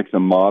doesn't make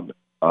them mob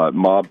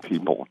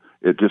people.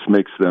 It just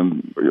makes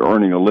them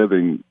earning a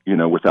living,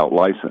 without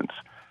license.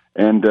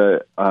 And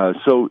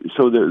so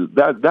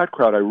that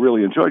crowd I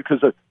really enjoyed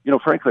because,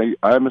 frankly,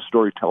 I'm a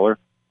storyteller.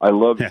 I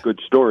love good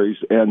stories,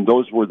 and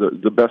those were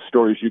the best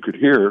stories you could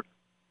hear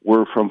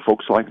were from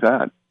folks like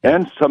that,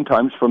 and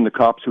sometimes from the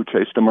cops who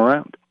chased them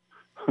around.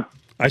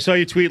 I saw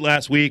you tweet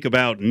last week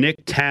about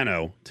Nick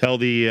Tano. Tell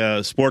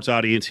the sports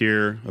audience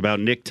here about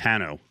Nick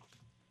Tano.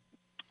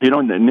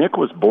 Nick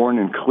was born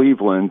in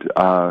Cleveland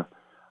a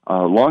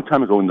long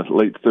time ago in the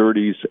late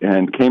 30s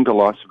and came to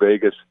Las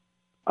Vegas.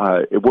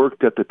 It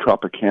worked at the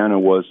Tropicana,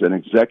 was an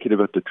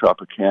executive at the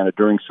Tropicana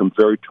during some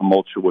very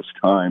tumultuous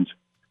times.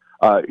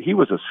 He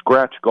was a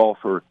scratch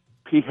golfer.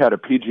 He had a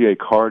PGA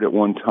card at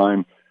one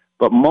time,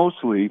 but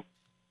mostly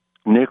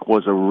Nick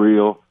was a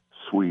real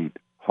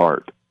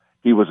sweetheart.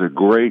 He was a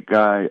great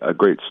guy, a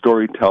great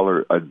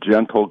storyteller, a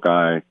gentle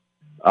guy.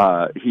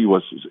 He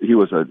was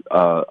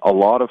a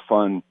lot of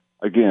fun.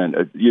 Again,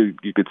 you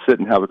could sit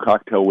and have a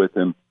cocktail with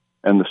him,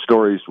 and the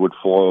stories would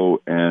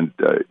flow, and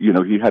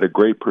he had a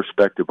great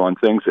perspective on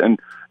things, and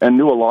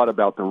knew a lot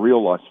about the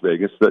real Las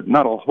Vegas that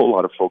not a whole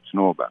lot of folks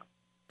know about.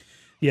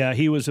 Yeah,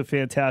 he was a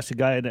fantastic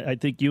guy, and I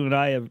think you and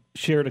I have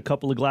shared a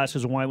couple of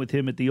glasses of wine with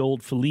him at the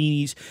old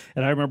Fellini's,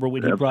 and I remember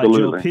when he brought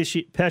Joe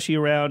Pesci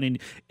around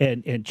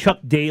and Chuck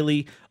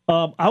Daly.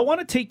 I want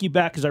to take you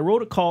back because I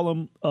wrote a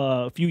column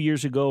a few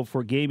years ago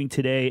for Gaming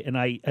Today, and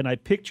I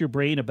picked your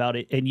brain about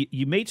it, and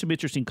you made some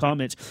interesting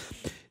comments.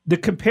 The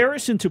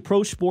comparison to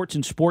pro sports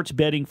and sports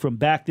betting from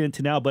back then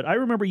to now, but I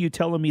remember you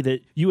telling me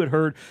that you had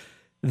heard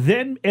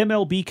then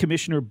MLB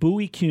Commissioner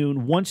Bowie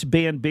Kuhn once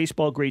banned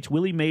baseball greats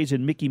Willie Mays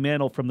and Mickey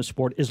Mantle from the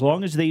sport as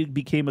long as they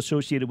became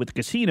associated with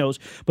casinos.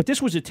 But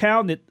this was a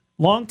town that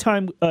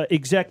longtime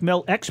exec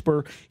Mel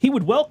Exper, he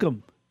would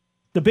welcome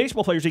the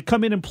baseball players. They'd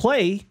come in and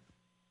play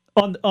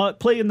on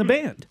play in the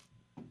band.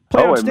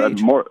 Play on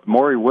stage. And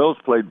Maury Wills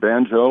played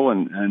banjo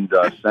and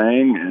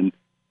sang, and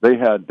they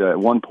had at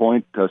one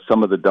point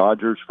some of the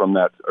Dodgers from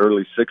that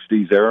early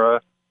 '60s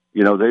era.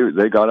 You know,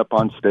 they got up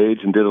on stage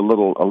and did a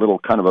little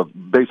kind of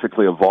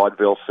basically a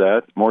vaudeville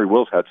set. Maury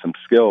Wills had some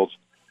skills,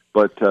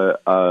 but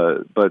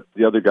the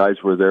other guys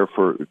were there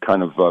for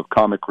kind of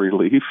comic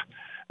relief.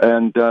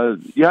 And there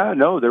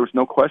was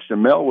no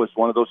question. Mel was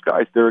one of those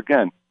guys. There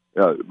again,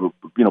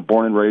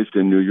 born and raised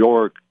in New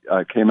York,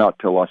 came out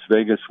to Las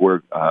Vegas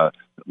where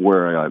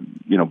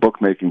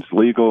bookmaking's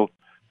legal.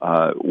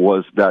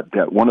 Was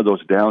that one of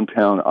those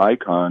downtown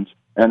icons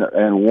and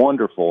a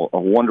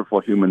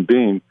wonderful human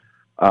being.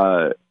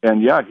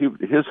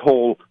 His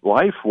whole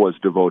life was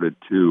devoted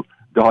to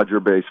Dodger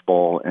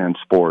baseball and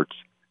sports.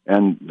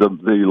 And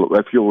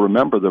if you'll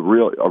remember, the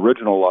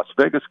original Las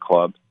Vegas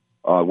club,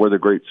 where the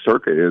Great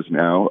Circa is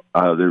now,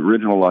 the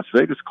original Las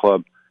Vegas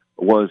club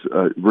was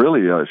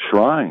really a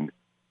shrine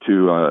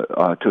to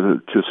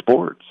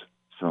sports.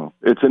 So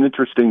it's an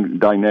interesting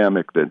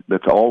dynamic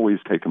that's always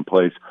taken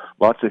place.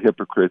 Lots of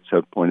hypocrites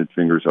have pointed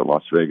fingers at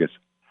Las Vegas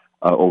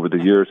over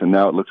the years, and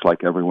now it looks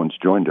like everyone's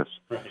joined us.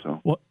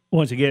 So. Well,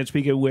 once again,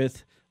 speaking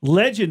with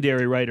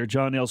legendary writer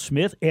John L.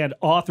 Smith and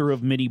author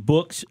of many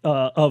books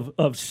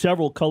of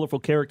several colorful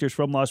characters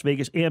from Las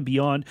Vegas and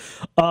beyond.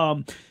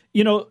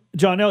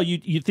 John L.,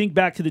 you think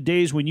back to the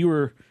days when you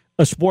were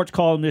a sports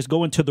columnist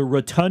going to the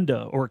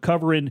Rotunda or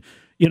covering,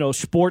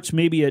 sports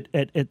maybe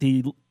at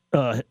the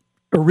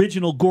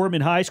original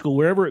Gorman High School,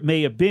 wherever it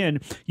may have been.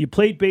 You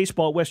played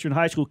baseball at Western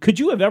High School. Could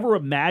you have ever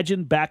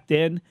imagined back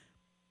then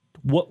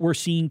what we're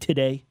seeing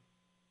today?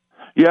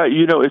 Yeah,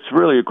 it's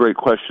really a great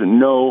question.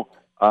 No,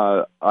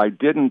 I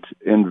didn't.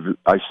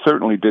 I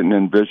certainly didn't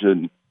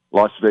envision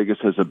Las Vegas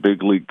as a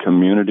big league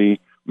community,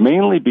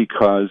 mainly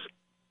because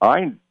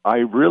I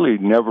really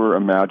never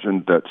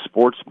imagined that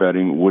sports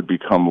betting would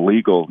become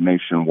legal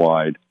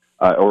nationwide,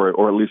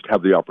 or at least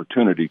have the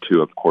opportunity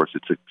to. Of course,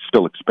 it's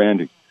still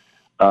expanding.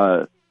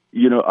 I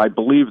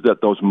believe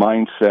that those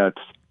mindsets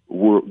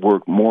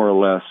were more or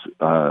less,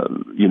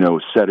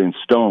 set in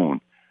stone.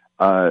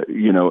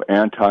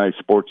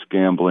 Anti-sports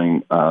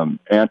gambling,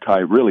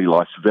 anti-really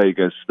Las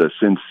Vegas, the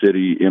Sin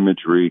City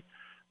imagery.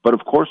 But,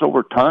 of course,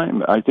 over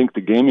time, I think the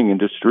gaming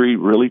industry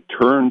really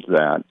turned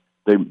that.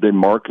 They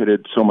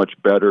marketed so much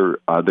better.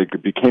 They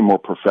became more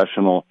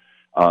professional,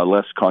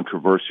 less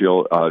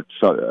controversial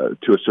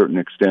to a certain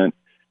extent.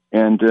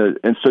 And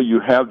so you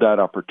have that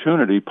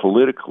opportunity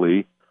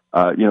politically.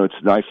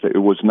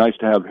 It was nice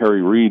to have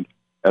Harry Reid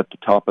at the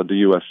top of the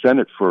U.S.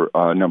 Senate for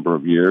a number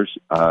of years,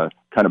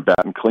 kind of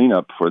batting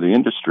cleanup for the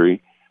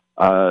industry.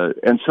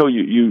 And so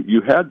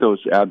you had those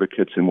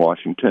advocates in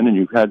Washington, and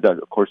you had that,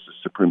 of course, the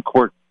Supreme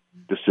Court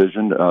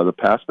decision, the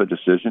PASPA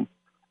decision.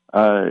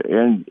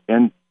 Boom.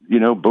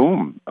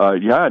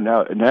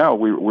 Now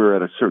we're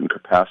at a certain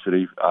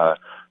capacity,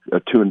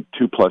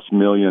 2+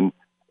 million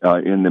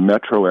in the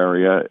metro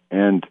area,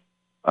 and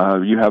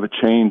you have a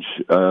change,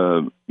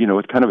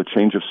 it's kind of a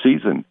change of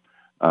season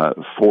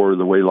for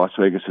the way Las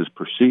Vegas is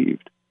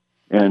perceived.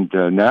 And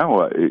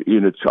now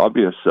it's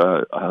obvious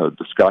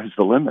the sky's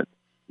the limit.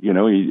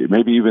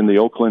 Maybe even the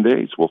Oakland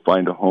A's will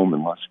find a home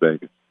in Las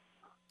Vegas.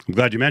 I'm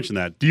glad you mentioned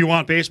that. Do you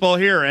want baseball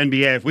here or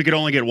NBA? If we could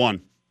only get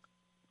one.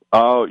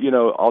 Oh,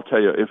 I'll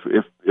tell you.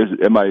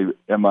 Am I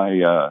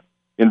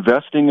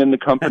investing in the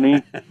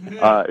company?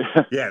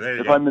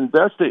 If I'm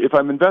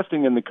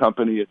investing in the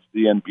company, it's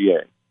the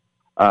NBA.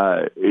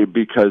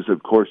 Because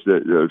of course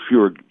the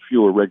fewer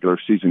regular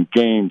season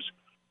games,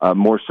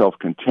 more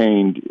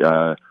self-contained.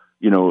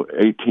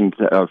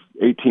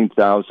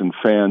 18,000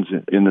 fans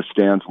in the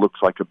stands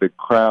looks like a big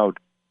crowd.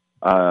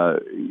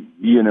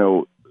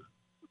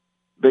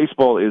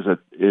 Baseball is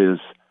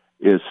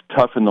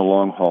tough in the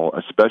long haul,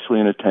 especially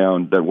in a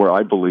town where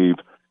I believe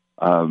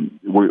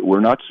we're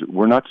not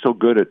so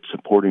good at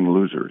supporting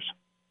losers.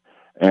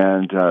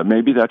 And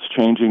maybe that's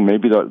changing.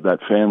 Maybe that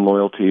fan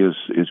loyalty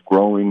is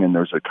growing, and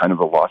there's a kind of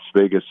a Las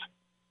Vegas,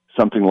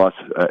 something less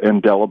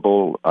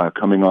indelible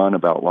coming on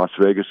about Las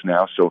Vegas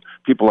now. So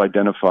people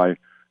identify,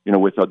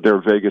 with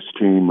their Vegas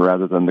team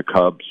rather than the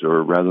Cubs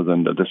or rather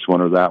than this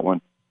one or that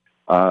one.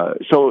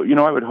 So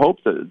I would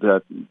hope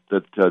that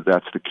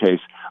that's the case.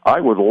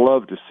 I would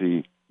love to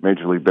see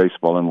Major League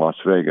Baseball in Las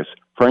Vegas.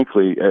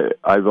 Frankly,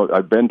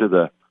 I've been to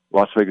the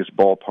Las Vegas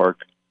ballpark,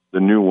 the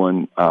new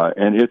one,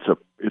 and it's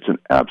an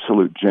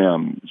absolute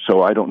gem.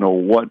 So I don't know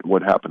what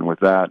would happen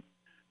with that.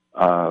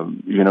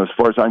 As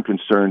far as I'm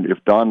concerned,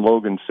 if Don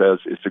Logan says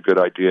it's a good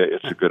idea,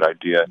 it's a good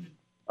idea.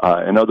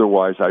 And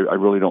otherwise, I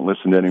really don't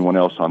listen to anyone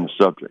else on the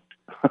subject.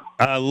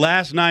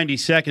 Last 90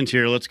 seconds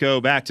here. Let's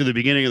go back to the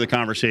beginning of the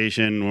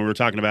conversation when we were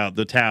talking about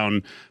the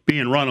town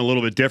being run a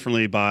little bit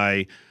differently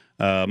by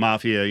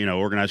mafia,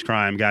 organized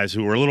crime guys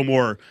who were a little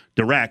more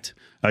direct.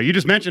 You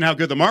just mentioned how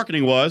good the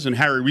marketing was and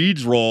Harry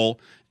Reid's role.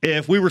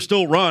 If we were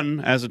still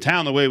run as a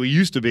town the way we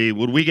used to be,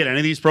 would we get any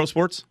of these pro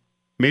sports,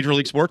 major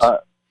league sports?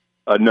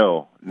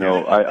 No.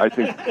 I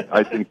think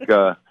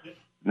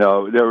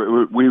No,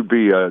 we'd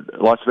be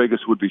Las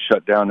Vegas would be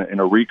shut down in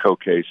a RICO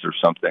case or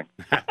something.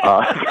 It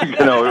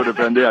would have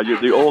been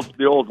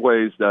the old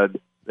ways that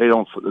they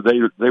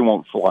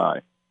won't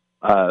fly.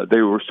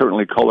 They were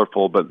certainly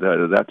colorful, but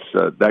that's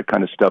that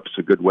kind of stuff's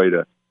a good way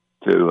to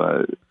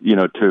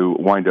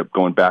wind up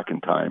going back in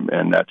time,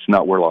 and that's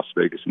not where Las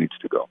Vegas needs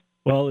to go.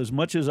 Well, as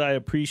much as I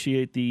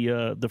appreciate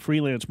the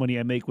freelance money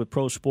I make with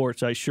pro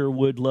sports, I sure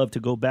would love to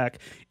go back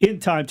in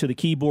time to the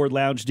keyboard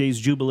lounge days,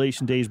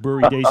 jubilation days,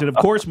 brewery days, and, of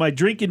course, my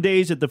drinking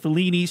days at the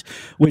Fellinis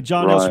with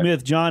John L.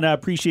 Smith. John, I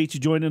appreciate you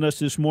joining us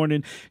this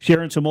morning,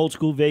 sharing some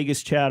old-school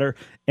Vegas chatter,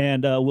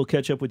 and we'll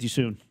catch up with you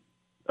soon.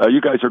 You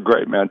guys are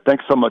great, man.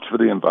 Thanks so much for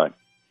the invite.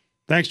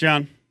 Thanks,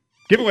 John.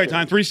 Giveaway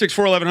time,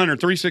 364-1100,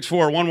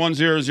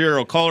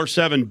 364-1100, caller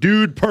 7,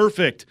 Dude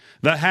Perfect,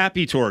 The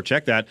Happy Tour.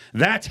 Check that.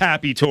 That's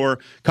Happy Tour,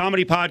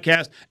 comedy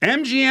podcast,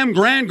 MGM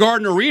Grand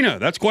Garden Arena.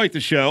 That's quite the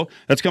show.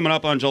 That's coming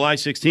up on July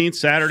 16th,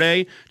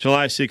 Saturday,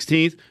 July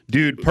 16th.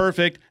 Dude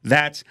Perfect,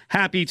 That's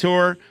Happy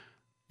Tour.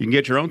 You can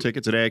get your own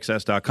tickets at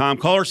AXS.com.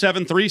 Caller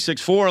 7,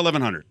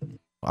 364-1100.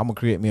 I'm going to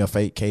create me a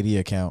fake KD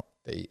account,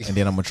 and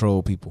then I'm going to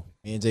troll people.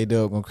 Me and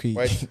J-Dub going to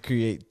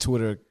create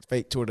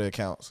fake Twitter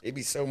accounts. It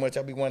be so much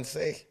I be wanting to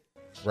say.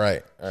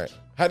 Right.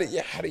 How do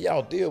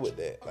y'all deal with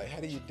that? Like, how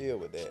do you deal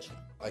with that?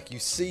 Like, you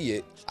see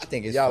it. I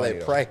think it's y'all funny,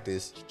 at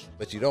practice,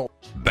 but you don't.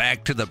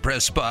 Back to the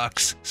Press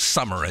Box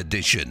Summer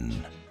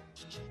Edition.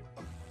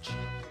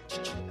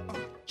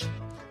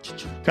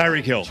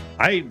 Tyreek Hill.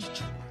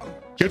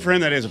 Good for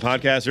him that he has a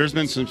podcast. There's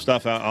been some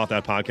stuff off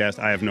that podcast.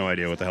 I have no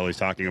idea what the hell he's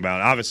talking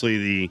about. Obviously,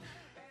 the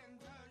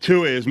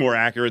Tua is more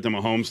accurate than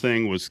Mahomes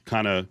thing was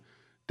kind of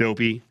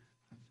dopey.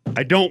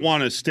 I don't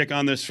want to stick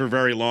on this for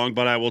very long,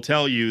 but I will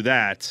tell you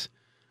that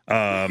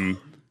the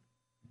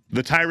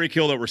Tyreek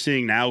Hill that we're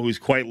seeing now, who's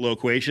quite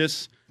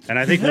loquacious, and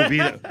I think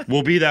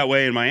will be that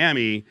way in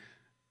Miami.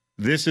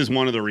 This is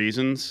one of the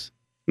reasons,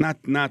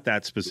 not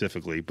that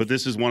specifically, but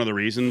this is one of the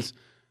reasons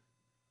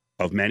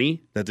of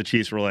many that the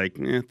Chiefs were like,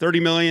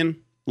 $30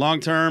 million long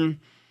term,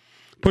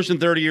 pushing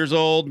 30 years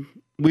old.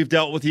 We've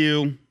dealt with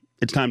you.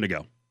 It's time to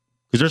go.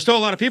 Because there's still a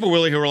lot of people,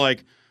 Willie, who are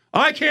like,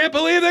 I can't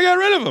believe they got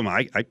rid of him.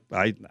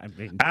 I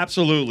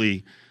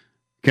absolutely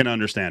can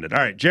understand it. All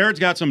right, Jared's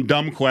got some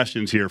dumb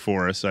questions here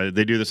for us.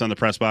 They do this on the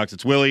Press Box.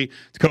 It's Willie,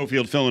 it's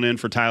Cofield filling in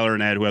for Tyler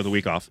and Ed, who have the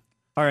week off.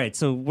 All right,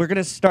 so we're going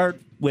to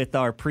start with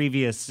our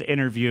previous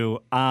interview.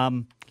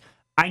 I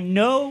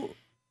know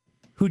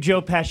who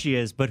Joe Pesci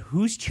is, but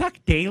who's Chuck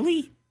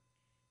Daly?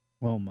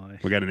 Oh, my.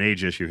 We got an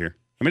age issue here.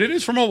 I mean, it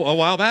is from a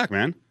while back,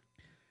 man.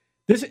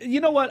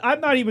 You know what? I'm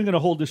not even going to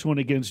hold this one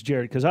against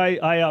Jared because I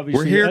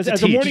obviously, we're here as to a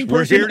teach. morning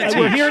person,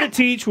 we're here to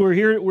teach. We're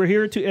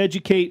here to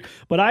educate.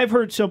 But I've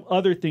heard some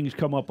other things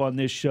come up on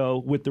this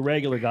show with the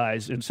regular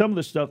guys, and some of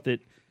the stuff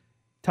that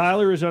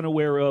Tyler is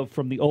unaware of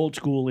from the old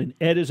school and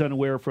Ed is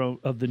unaware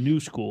of the new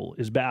school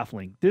is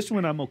baffling. This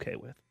one I'm okay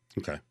with.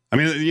 Okay. I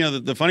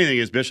mean, the funny thing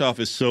is Bischoff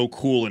is so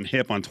cool and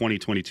hip on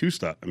 2022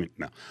 stuff. I mean,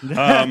 no.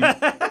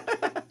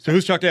 So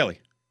who's Chuck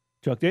Daly?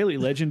 Chuck Daly,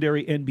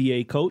 legendary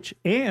NBA coach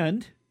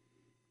and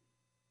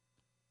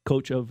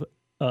coach of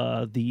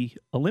the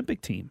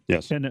Olympic team.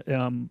 Yes. And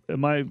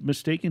am I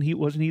mistaken?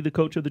 Wasn't he the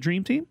coach of the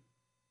Dream Team?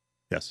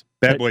 Yes.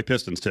 Bad Boy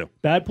Pistons, too.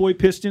 Bad Boy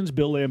Pistons,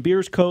 Bill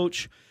Laimbeer's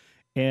coach,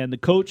 and the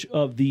coach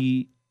of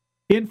the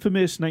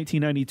infamous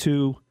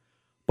 1992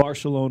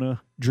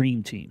 Barcelona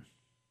Dream Team.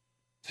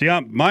 See,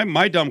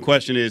 my dumb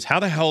question is, how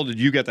the hell did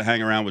you get to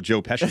hang around with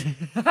Joe Pesci?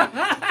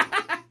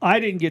 I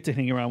didn't get to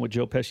hang around with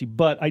Joe Pesci,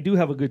 but I do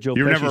have a good Joe Pesci.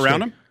 You were never around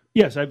story. him?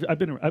 Yes, I've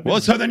been.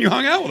 Well, so then you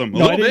hung out with him a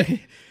little bit.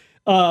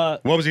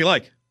 What was he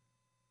like?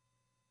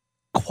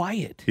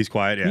 Quiet. He's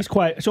quiet, yeah. He's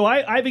quiet. So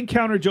I've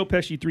encountered Joe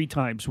Pesci 3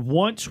 times.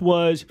 Once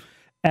was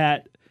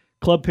at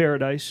Club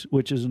Paradise,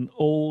 which is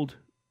I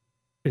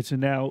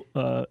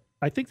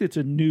think it's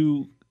a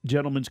new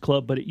gentleman's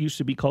club, but it used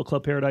to be called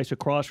Club Paradise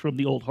across from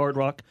the old Hard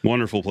Rock.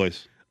 Wonderful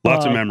place.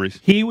 Lots of memories.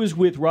 He was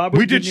with Robert.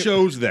 We did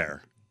shows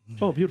there.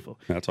 Oh, beautiful.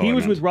 That's all he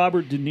was with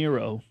Robert De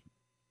Niro.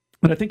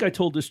 And I think I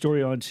told this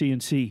story on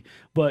CNC,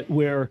 but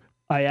where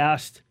I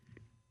asked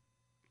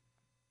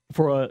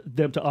for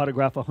them to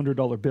autograph a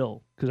 $100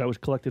 bill because I was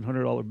collecting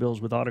 $100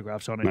 bills with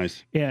autographs on it.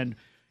 Nice. And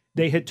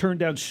they had turned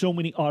down so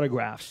many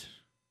autographs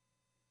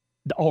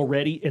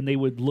already, and they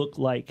would look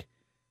like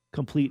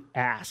complete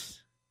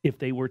ass if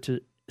they were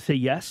to say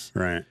yes.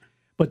 Right.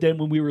 But then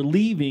when we were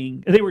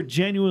leaving, they were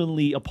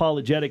genuinely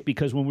apologetic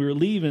because when we were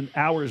leaving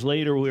hours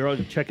later, we were all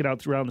checking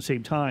out around the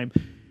same time.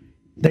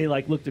 They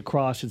looked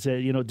across and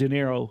said, De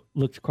Niro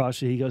looked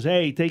across and he goes,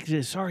 "Hey, thanks,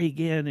 sorry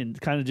again," and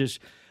kind of just.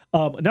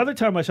 Another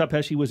time I saw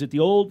Pesci was at the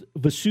old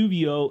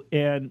Vesuvio,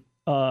 and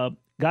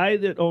guy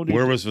that owned it.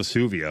 Where was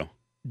Vesuvio?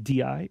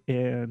 DI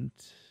and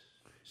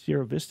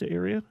Sierra Vista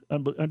area,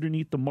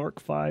 underneath the Mark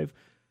V.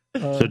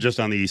 So just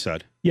on the east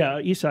side. Yeah,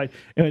 east side.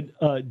 And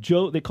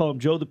Joe, they call him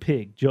Joe the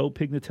Pig, Joe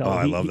Pignatello. Oh,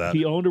 I love that.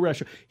 He owned a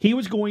restaurant. He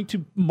was going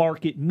to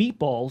market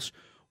meatballs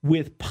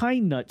with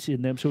pine nuts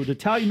in them. So it was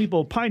Italian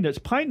meatball with pine nuts.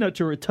 Pine nuts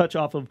are a touch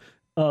off of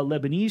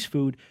Lebanese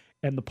food.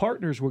 and the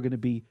partners were going to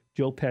be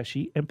Joe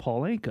Pesci and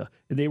Paul Anka,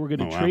 and they were going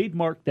to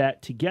trademark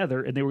that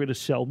together, and they were going to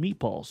sell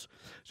meatballs.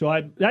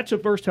 So that's the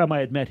first time I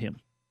had met him,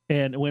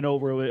 and went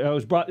over.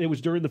 It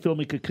was during the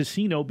filming of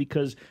Casino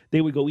because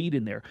they would go eat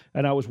in there,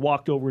 and I was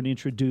walked over and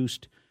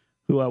introduced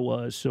who I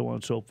was, so on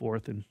and so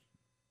forth, and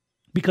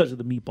because of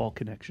the meatball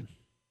connection.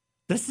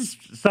 This is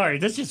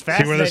fascinating.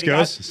 See where this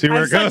goes? See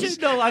where it goes?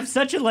 I'm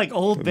such a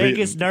old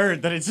Vegas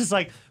nerd that it's just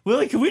like,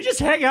 Willie, can we just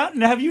hang out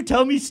and have you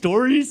tell me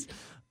stories?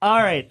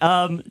 All right.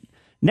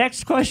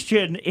 Next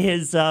question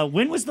is,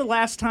 when was the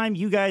last time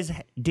you guys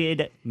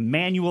did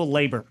manual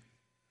labor?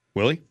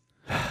 Willie?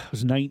 I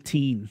was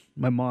 19.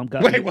 My mom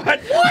got Wait, what?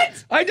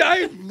 What?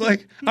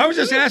 I was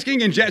just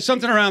asking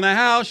something around the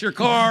house, your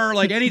car,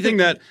 anything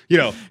that,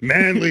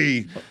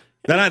 manly.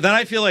 That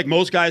I feel like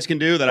most guys can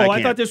do that I can't.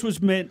 I thought this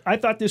was meant.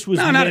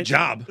 No, not a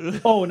job.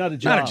 Oh, not a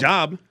job. Not a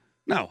job.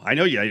 No, I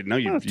know you. I know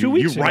you. 2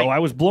 weeks ago, I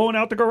was blowing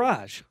out the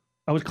garage.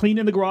 I was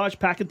cleaning the garage,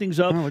 packing things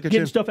up,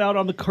 getting stuff out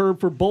on the curb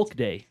for bulk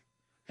day.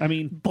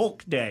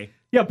 Bulk day.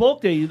 Yeah,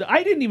 bulk day.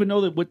 I didn't even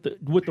know that what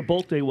the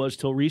bulk day was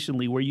till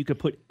recently, where you could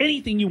put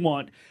anything you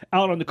want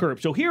out on the curb.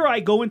 So here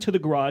I go into the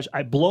garage,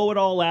 I blow it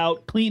all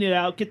out, clean it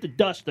out, get the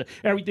dust,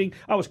 everything.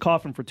 I was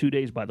coughing for 2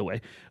 days, by the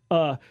way.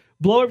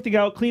 Blow everything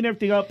out, clean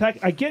everything up, pack.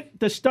 I get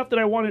the stuff that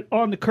I wanted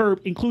on the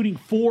curb, including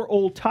 4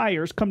 old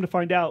tires. Come to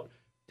find out,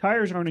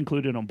 tires aren't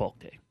included on bulk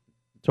day.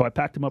 So I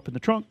packed them up in the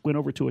trunk, went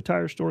over to a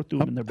tire store, threw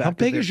them in their back. How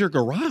big is your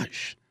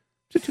garage?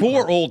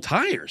 4 old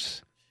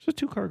tires. It's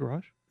a 2-car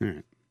garage. All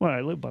right. Well,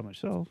 I live by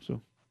myself,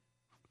 so.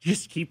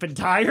 Just keeping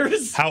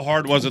tires? How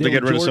hard was it to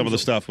get rid of some of the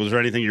stuff? Was there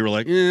anything you were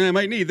like, I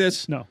might need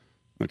this? No.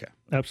 Okay.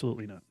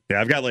 Absolutely not. Yeah,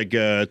 I've got a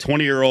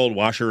 20-year-old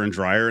washer and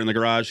dryer in the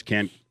garage.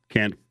 Can't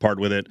part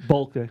with it.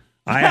 Bulk day.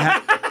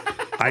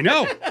 I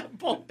know.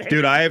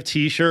 Dude, I have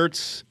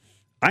T-shirts.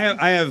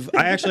 I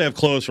actually have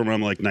clothes from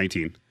when I'm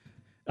 19.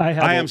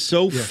 I am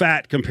so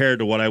fat compared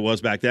to what I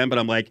was back then, but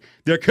I'm like,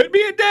 there could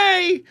be a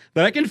day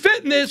that I can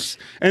fit in this,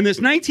 and this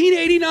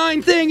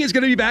 1989 thing is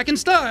going to be back in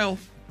style.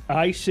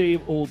 I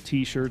save old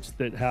T-shirts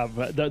that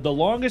have the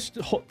longest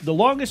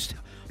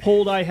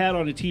hold I had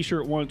on a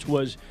T-shirt once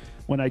was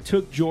when I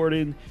took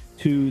Jordan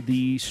to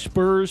the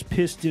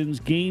Spurs-Pistons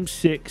Game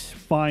 6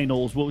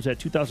 finals. What was that,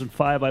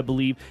 2005, I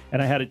believe,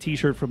 and I had a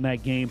T-shirt from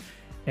that game,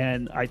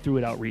 and I threw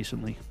it out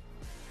recently.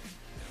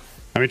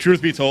 I mean,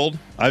 truth be told,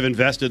 I've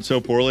invested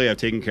so poorly, I've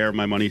taken care of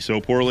my money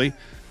so poorly,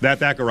 that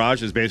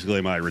garage is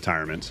basically my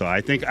retirement. So I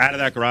think out of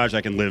that garage,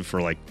 I can live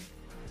for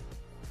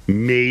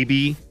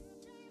maybe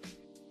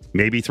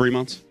 3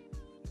 months.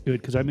 Good,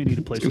 because I may need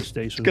a place to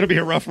stay. It's going to be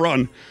a rough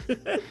run.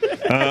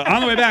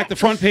 On the way back, the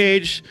front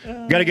page,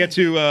 got to get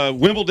to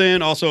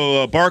Wimbledon,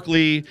 also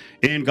Barkley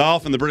in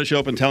golf and the British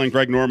Open telling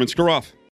Greg Norman, screw off.